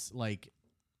because like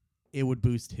it would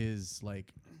boost his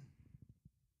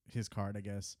card, I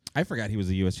guess. I forgot he was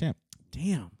the U.S. champ.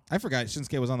 Damn. I forgot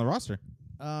Shinsuke was on the roster.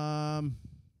 I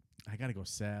gotta go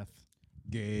Seth.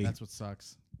 Gay. That's what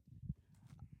sucks.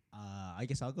 I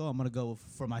guess I'll go. I'm gonna go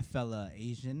for my fella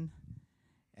Asian,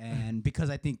 and because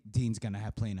I think Dean's gonna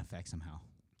have playing effect somehow.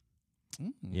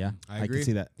 Yeah, I I agree. can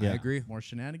see that. Yeah. I agree. More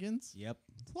shenanigans. Yep,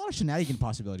 a lot of shenanigan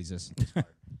possibilities. This. Who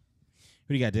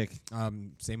do you got, Dick?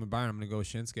 Same with Byron. I'm gonna go with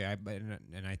Shinsuke.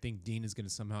 And I think Dean is gonna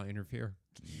somehow interfere.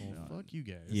 Well, fuck you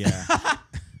guys. Yeah.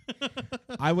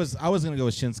 I was gonna go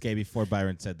with Shinsuke before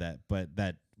Byron said that, but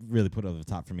that really put it over the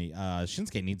top for me.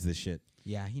 Shinsuke needs this shit.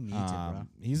 Yeah, he needs it, bro.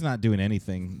 He's not doing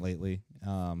anything lately.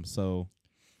 So,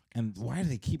 and why do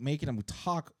they keep making him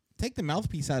talk? Take the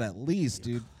mouthpiece out at least,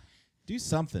 dude. Do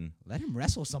something. Let him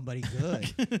wrestle somebody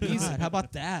good. God, how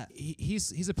about that?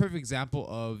 He's a perfect example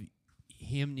of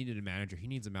him needed a manager. He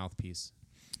needs a mouthpiece.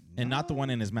 And not the one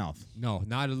in his mouth. No,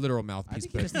 not a literal I mouthpiece,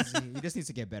 think he just needs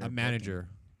to get better. a booking. manager.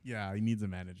 Yeah, he needs a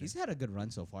manager. He's had a good run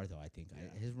so far, though. I think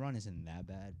his run isn't that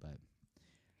bad. But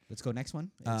let's go next one.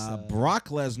 It's, Brock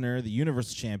Lesnar, the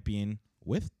Universal Champion,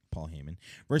 with Paul Heyman,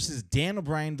 versus Dan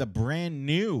O'Brien, the brand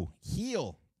new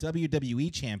heel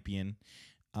WWE Champion.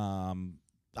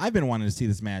 I've been wanting to see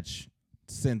this match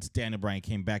since Dan O'Brien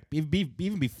came back,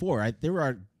 even before. They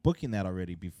were booking that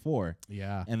already before,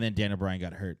 Yeah. and then Dan O'Brien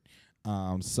got hurt.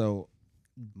 So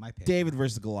my pick. David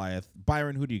versus Goliath.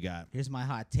 Byron, who do you got? Here's my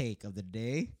hot take of the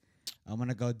day. I'm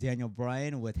gonna go Daniel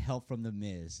Bryan with help from the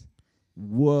Miz.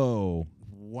 Whoa.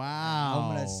 Wow.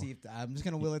 I'm gonna see if I'm just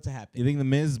gonna will it to happen. You think the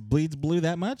Miz bleeds blue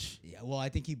that much? Yeah, well, I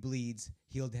think he bleeds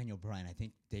heel Daniel Bryan. I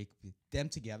think them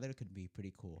together could be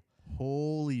pretty cool.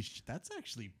 Holy that's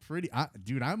actually pretty.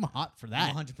 Dude, I'm hot for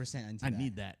that. I'm 100% into I that.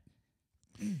 need that.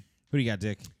 Who do you got,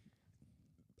 Dick?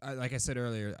 Like I said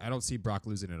earlier, I don't see Brock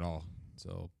losing at all.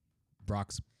 So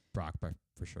Brock's Brock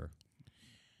for sure.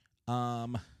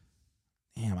 Damn,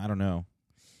 I don't know.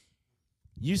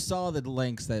 You saw the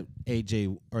lengths that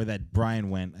AJ or that Brian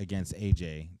went against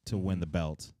AJ to win the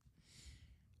belt.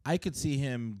 I could see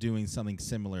him doing something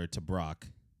similar to Brock.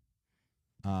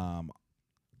 Fuck.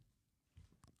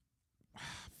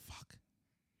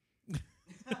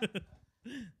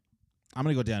 I'm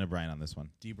gonna go down to Brian on this one.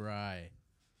 D-Bry.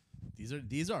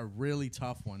 These are really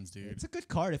tough ones, dude. It's a good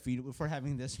card if we're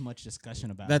having this much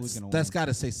discussion about That's who's gonna that's win. got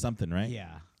to say something, right? Yeah.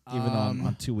 Even though I'm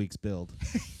on 2 weeks build.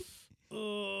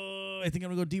 I think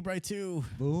I'm gonna go D-Bry too,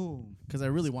 Boom. because I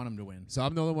really want him to win. So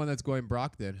I'm the only one that's going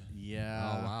Brock then.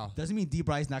 Yeah. Oh wow. Doesn't mean D.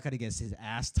 Bry's not gonna get his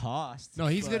ass tossed. No,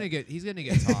 he's but- gonna get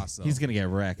tossed. Though. He's gonna get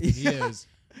wrecked. he is.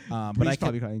 But He's I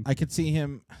probably could, crying. I could see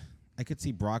him. I could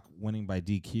see Brock winning by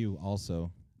DQ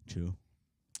also. True.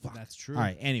 That's true. All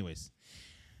right. Anyways,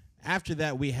 after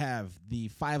that we have the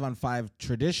 5-on-5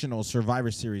 traditional Survivor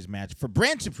Series match for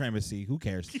brand supremacy. Who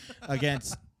cares?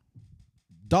 Against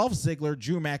Dolph Ziggler,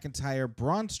 Drew McIntyre,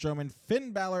 Braun Strowman,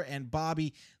 Finn Balor, and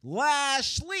Bobby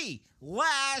Lashley.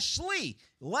 Lashley.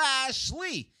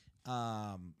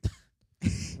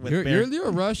 With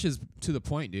Your rush is to the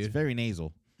point, It's dude. very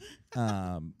nasal.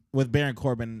 With Baron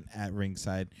Corbin at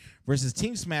ringside versus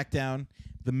Team SmackDown,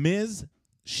 The Miz,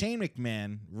 Shane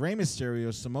McMahon, Rey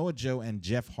Mysterio, Samoa Joe, and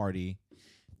Jeff Hardy.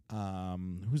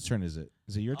 Whose turn is it?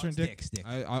 Is it your turn, Dick? Stick.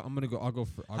 I'm gonna go. I'll go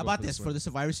for. How about this for the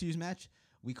Survivor Series match?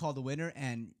 We call the winner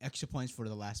and extra points for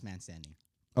the last man standing.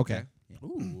 Okay.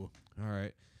 Ooh. All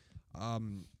right.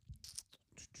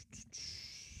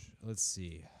 Let's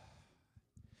see.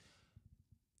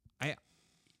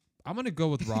 I'm gonna go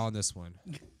with Raw on this one.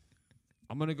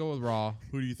 I'm gonna go with Raw.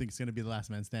 Who do you think is gonna be the last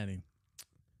man standing?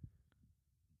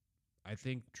 I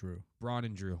think Drew. Braun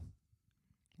and Drew.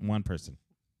 One person.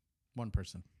 One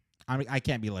person. I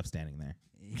can't be left standing there.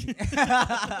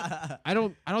 I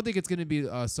don't think it's gonna be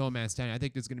a solo man standing. I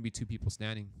think there's gonna be two people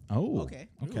standing. Oh, Okay.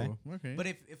 okay. Ooh, okay. But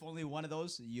if only one of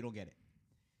those, you don't get it.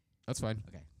 That's fine.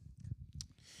 Okay.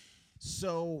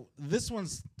 So this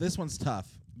one's tough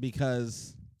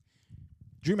because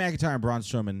Drew McIntyre and Braun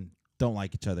Strowman don't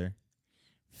like each other.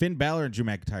 Finn Balor and Drew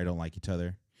McIntyre don't like each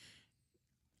other.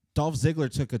 Dolph Ziggler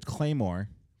took a Claymore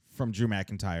from Drew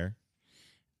McIntyre.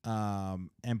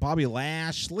 And Bobby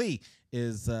Lashley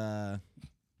is a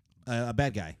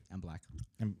bad guy. I'm black.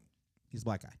 And he's a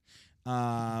black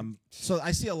guy. So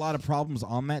I see a lot of problems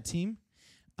on that team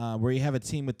where you have a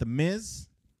team with The Miz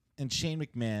and Shane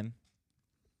McMahon.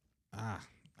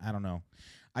 I don't know.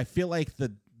 I feel like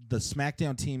the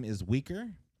SmackDown team is weaker,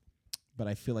 but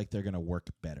I feel like they're going to work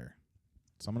better.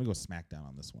 So I'm going to go SmackDown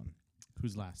on this one.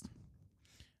 Who's last?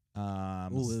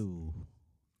 Ooh.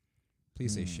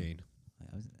 Please say Shane.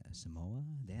 Samoa?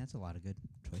 That's a lot of good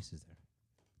choices there.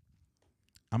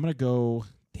 I'm going to go,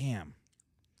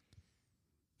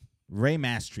 Rey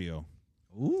Mysterio.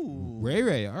 Ooh.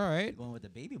 Ray. All right. Going with the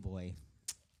baby boy.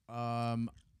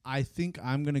 I think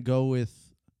I'm gonna go with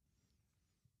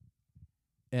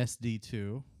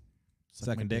SD2.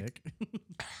 Suck my dick.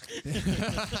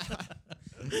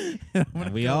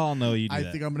 And We all know you do I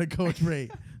that. think I'm gonna go with Ray.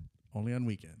 Only on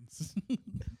weekends.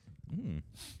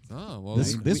 Oh well,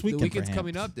 This the weekend for weekend's him.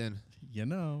 coming up then. You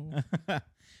know.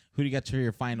 Who do you got for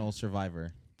your final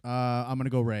survivor? I'm gonna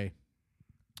go Ray.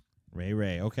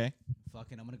 Ray. Okay.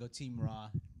 Fucking, I'm gonna go Team Raw.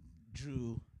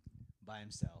 Drew by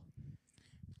himself.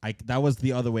 That was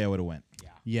the other way I would have went.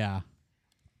 Yeah.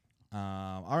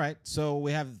 All right. So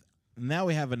we have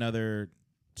another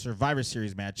Survivor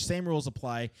Series match. Same rules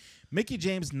apply. Mickey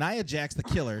James, Nia Jax, the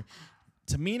Killer,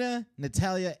 Tamina,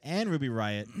 Natalya, and Ruby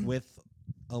Riott with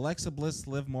Alexa Bliss,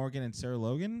 Liv Morgan, and Sarah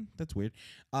Logan. That's weird.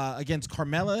 Against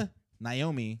Carmella,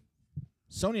 Naomi,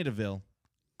 Sonya Deville,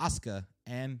 Asuka,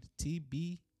 and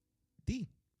TBD.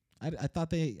 I thought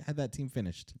they had that team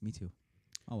finished. Me too.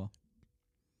 Oh well.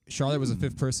 Charlotte was the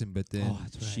fifth person, but then Oh,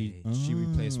 that's she right.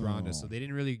 replaced Ronda, Oh. so they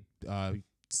didn't really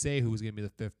say who was gonna be the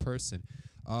fifth person.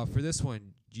 For this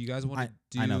one, do you guys want to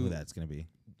do? I know who that's gonna be.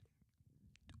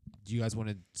 Do you guys want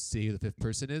to say who the fifth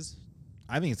person is?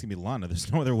 I think it's gonna be Lana.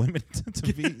 There's no other women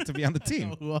to be on the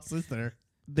team. Who else is there?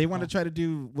 They want to try to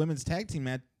do women's tag team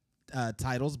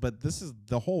titles, but this is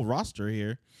the whole roster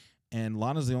here, and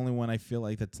Lana's the only one I feel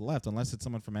like that's left, unless it's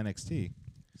someone from NXT.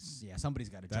 Yeah, somebody's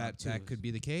got a job too. That could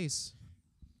be the case.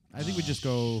 I think we just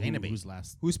go Shayna who's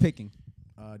last. Who's picking?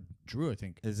 Drew, I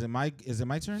think. Is it my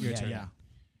turn? Your turn. Yeah.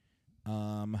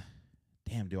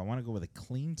 Damn, do I want to go with a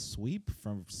clean sweep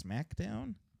from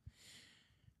SmackDown?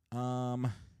 I'm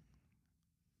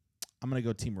gonna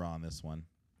go Team Raw on this one.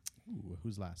 Ooh,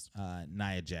 who's last?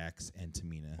 Nia Jax and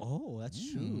Tamina, Oh,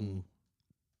 that's true.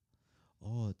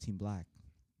 Oh, Team Black.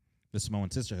 the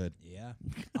Samoan Sisterhood. Yeah.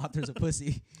 Authors of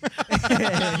pussy.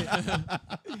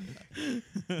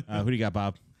 Who do you got,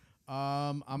 Bob?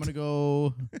 I'm gonna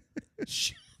go.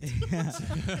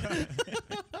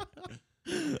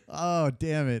 Oh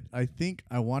damn it! I think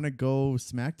I want to go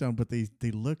SmackDown, but they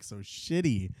look so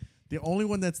shitty. The only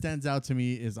one that stands out to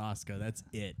me is Asuka. That's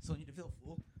it. Sonya Deville,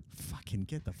 fool. Fucking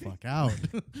get the fuck out.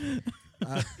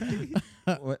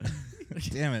 What?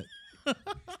 Damn it,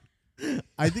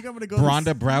 I think I'm gonna go.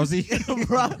 Ronda Rousey.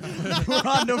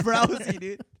 Ronda Rousey,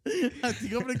 dude. I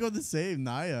think I'm gonna go the same.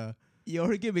 Nia, Yo,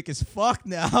 her gimmick is fucked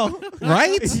now.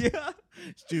 Right? Yeah.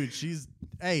 dude. She's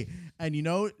and you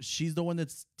know she's the one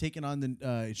that's taking on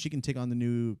the. She can take on the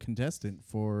new contestant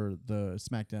for the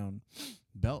SmackDown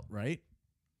belt, right?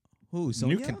 Who?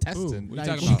 Sonya? New contestant. What are you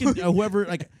Like, talking she about? can, whoever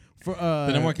like for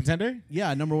The number one contender?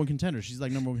 Yeah, number one contender. She's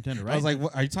like number one contender, right? I was like,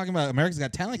 what, are you talking about America's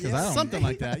Got Talent? Because I don't. something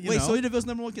like that. You Wait, know? Sonya Deville's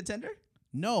number one contender?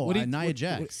 No, What do you- Nia what-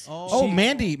 Jax. Oh,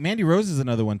 Mandy Rose is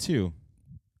another one too.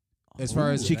 As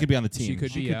far as She could be on the team. she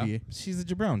could She be, could yeah. be. She's a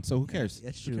jabron, so who cares?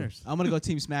 That's Who true. cares? I'm gonna go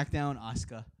Team SmackDown.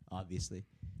 Asuka, obviously.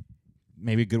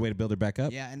 Maybe a good way to build her back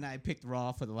up. Yeah, and I picked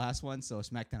Raw for the last one, so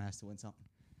SmackDown has to win something.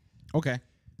 Okay.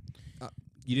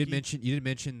 You did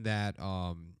mention that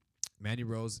Mandy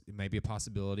Rose might be a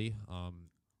possibility.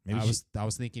 Maybe I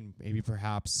was thinking maybe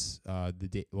perhaps not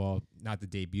the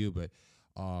debut, but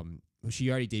she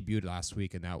already debuted last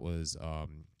week, and that was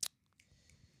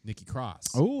Nikki Cross.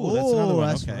 Oh, that's another one.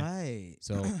 That's Okay. right.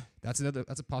 So that's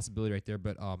a possibility right there.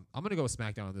 But I'm gonna go with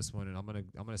SmackDown on this one, and I'm gonna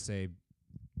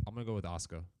go with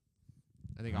Asuka.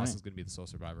 I think All right. Asuka's gonna be the sole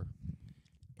survivor.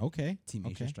 Okay. Team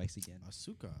Asia Okay. strikes again.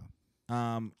 Asuka.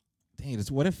 Dang,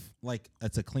 what if like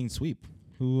it's a clean sweep?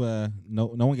 Who? No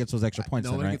one gets those extra points.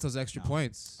 No then, one right? gets those extra No.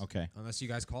 points. Okay. Unless you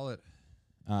guys call it.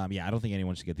 Yeah, I don't think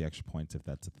anyone should get the extra points if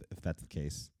that's the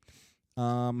case.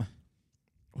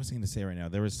 What was I going to say right now?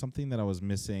 There was something that I was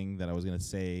missing that I was going to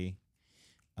say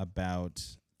about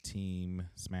Team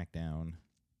SmackDown.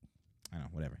 I don't know,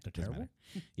 whatever. They're Doesn't terrible?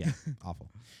 matter. Yeah, awful.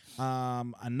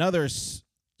 Another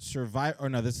Survivor. Or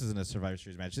no, this isn't a Survivor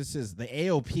Series match. This is the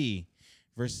AOP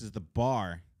versus the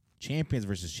Bar. Champions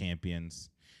versus champions.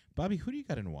 Bobby, who do you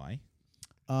got and why?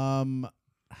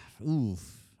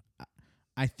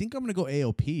 I think I'm gonna go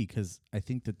AOP because I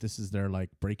think that this is their like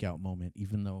breakout moment.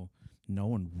 Even though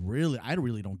I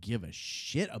really don't give a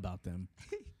shit about them.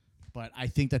 But I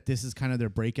think that this is kind of their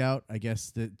breakout. I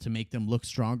guess to make them look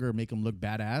stronger, make them look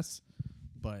badass.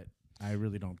 But I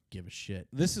really don't give a shit.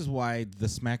 This is why the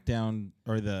SmackDown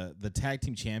or the tag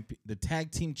team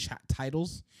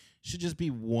titles should just be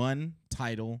one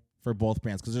title for both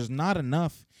brands because there's not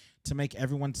enough to make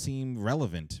everyone seem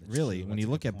relevant. Really, true. when That's you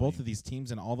a look good at both point. of these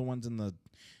teams and all the ones in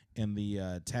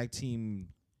the tag team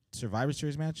Survivor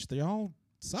Series match, they all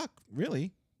suck.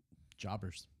 Really,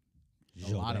 Jobbers.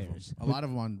 A lot of them. Jobbers. A lot of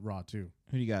them on Raw too.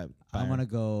 who do you got? I'm Byron? gonna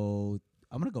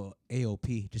go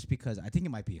AOP just because I think it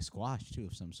might be a squash too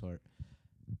of some sort.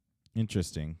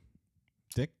 Interesting.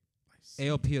 Dick.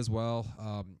 AOP as well.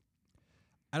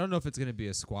 I don't know if it's gonna be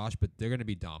a squash, but they're gonna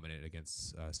be dominant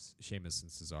against Sheamus and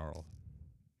Cesaro.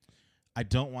 I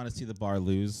don't want to see the Bar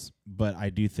lose, but I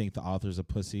do think the author's a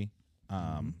pussy.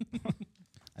 I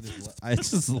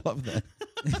just love that.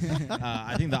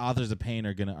 I think the authors of pain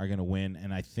are gonna win,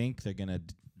 and I think they're gonna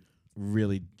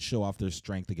really show off their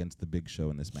strength against the Big Show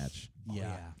in this match.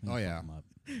 Yeah. Oh, yeah.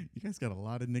 You guys got a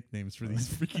lot of nicknames for these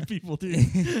freaky people,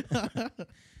 dude.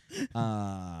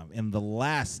 And the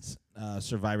last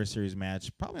Survivor Series match,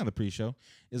 probably on the pre-show,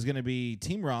 is gonna be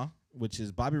Team Raw, which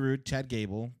is Bobby Roode, Chad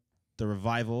Gable, The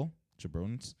Revival,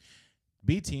 Jabrones,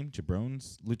 B Team,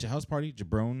 Jabrones, Lucha House Party,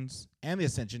 Jabrones, and the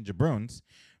Ascension, Jabrones,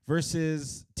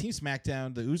 versus Team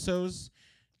SmackDown, the Usos,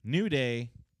 New Day,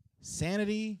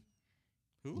 Sanity,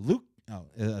 Luke.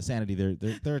 Sanity.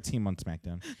 They're a team on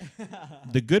SmackDown.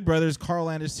 The Good Brothers, Carl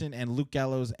Anderson and Luke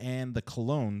Gallows, and the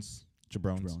Colones,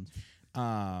 Jabrones.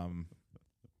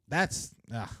 That's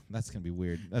gonna be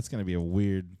weird. That's gonna be a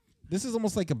weird. This is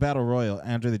almost like a battle royal,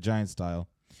 Andre the Giant style.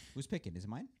 Who's picking? Is it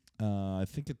mine? I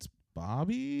think it's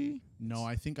Bobby. No,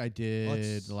 I think I did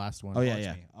it's- the last one. Oh, yeah, It's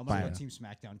yeah. me. I'm gonna go Byron. Team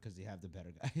SmackDown because they have the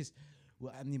better guys.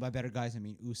 Well, I mean by better guys, I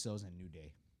mean Usos and New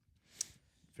Day.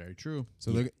 Very true.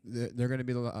 So they're gonna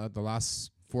be the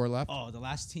last four left. Oh, the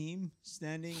last team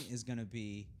standing is gonna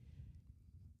be.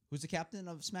 Who's the captain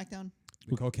of SmackDown?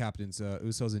 The co-captains,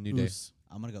 Usos and New Day. Oos.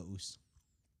 I'm gonna go Us.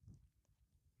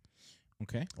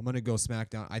 Okay. I'm gonna go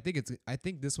SmackDown. I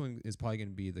think this one is probably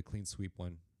gonna be the clean sweep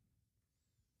one.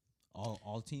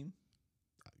 All team.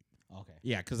 Okay.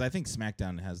 Yeah, because I think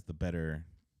SmackDown has the better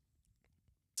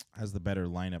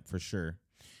lineup for sure.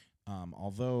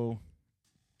 Although,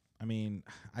 I mean,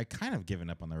 I kind of given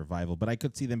up on the Revival, but I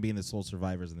could see them being the sole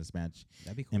survivors in this match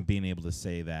That'd be cool. and being able to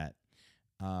say that.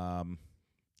 Damn.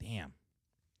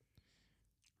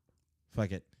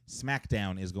 Fuck it.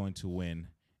 SmackDown is going to win,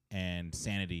 and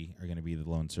Sanity are going to be the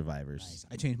lone survivors. Nice.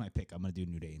 I changed my pick. I'm gonna do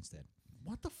New Day instead.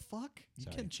 What the fuck? You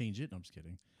Sorry. can't change it. No, I'm just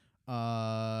kidding.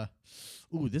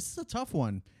 This is a tough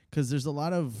one because there's a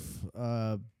lot of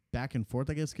back and forth.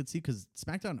 I guess could see because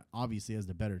SmackDown obviously has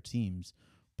the better teams,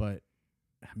 but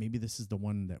maybe this is the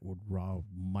one that would Raw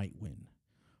might win.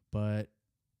 But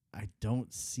I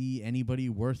don't see anybody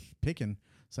worth picking,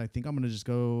 so I think I'm gonna just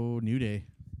go New Day.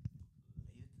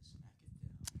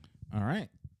 All right.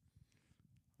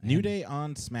 New Day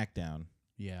on SmackDown.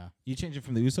 Yeah, You change it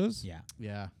from the Usos? Yeah.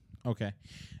 yeah. Okay.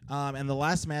 And the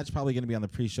last match probably going to be on the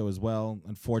pre-show as well,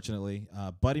 unfortunately.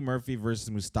 Buddy Murphy versus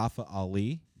Mustafa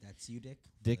Ali. That's you, Dick.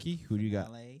 Dickie, who do you got?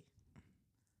 Finale.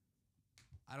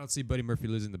 I don't see Buddy Murphy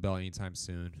losing the belt anytime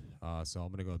soon. So I'm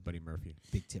gonna go with Buddy Murphy.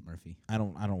 Big Tip Murphy. I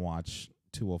don't watch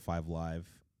 205 Live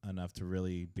enough to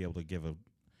really be able to give a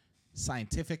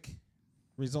scientific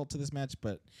result to this match,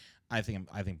 but I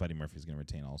think Buddy Murphy's going to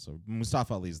retain also.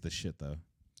 Mustafa Ali's the shit though.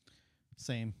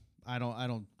 Same. I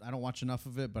don't watch enough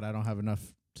of it, but I don't have enough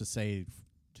to say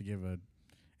to give a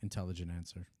intelligent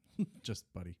answer. Just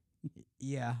Buddy.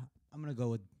 Yeah. I'm gonna go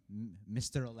with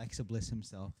Mr. Alexa Bliss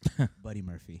himself, Buddy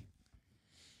Murphy.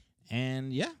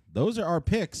 And yeah, those are our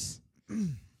picks. It's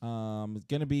going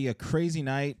to be a crazy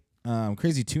night.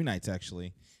 Crazy 2 nights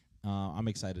actually. I'm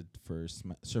excited for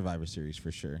Survivor Series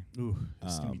for sure. Ooh,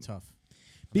 this is gonna be tough.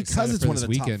 Because excited it's for one of this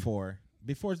the top weekend. 4.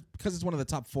 because it's one of the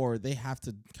top 4, they have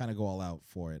to kind of go all out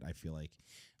for it. I feel like,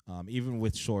 even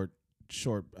with short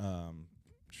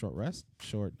notice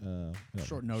short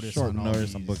on all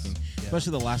notice on these. booking, Yeah.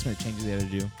 especially the last minute changes they had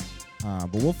to do.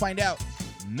 But we'll find out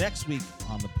next week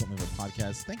on the Put Me Over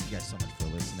podcast. Thank you guys so much for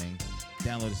listening,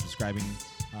 downloading, subscribing.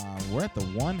 We're at the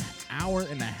 1 hour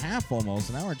and a half almost,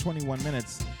 an hour and 21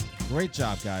 minutes. Great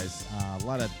job, guys. A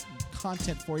lot of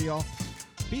content for y'all.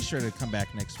 Be sure to come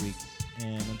back next week.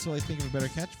 And until I think of a better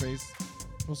catchphrase,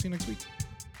 we'll see you next week.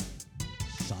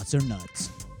 Shots are nuts.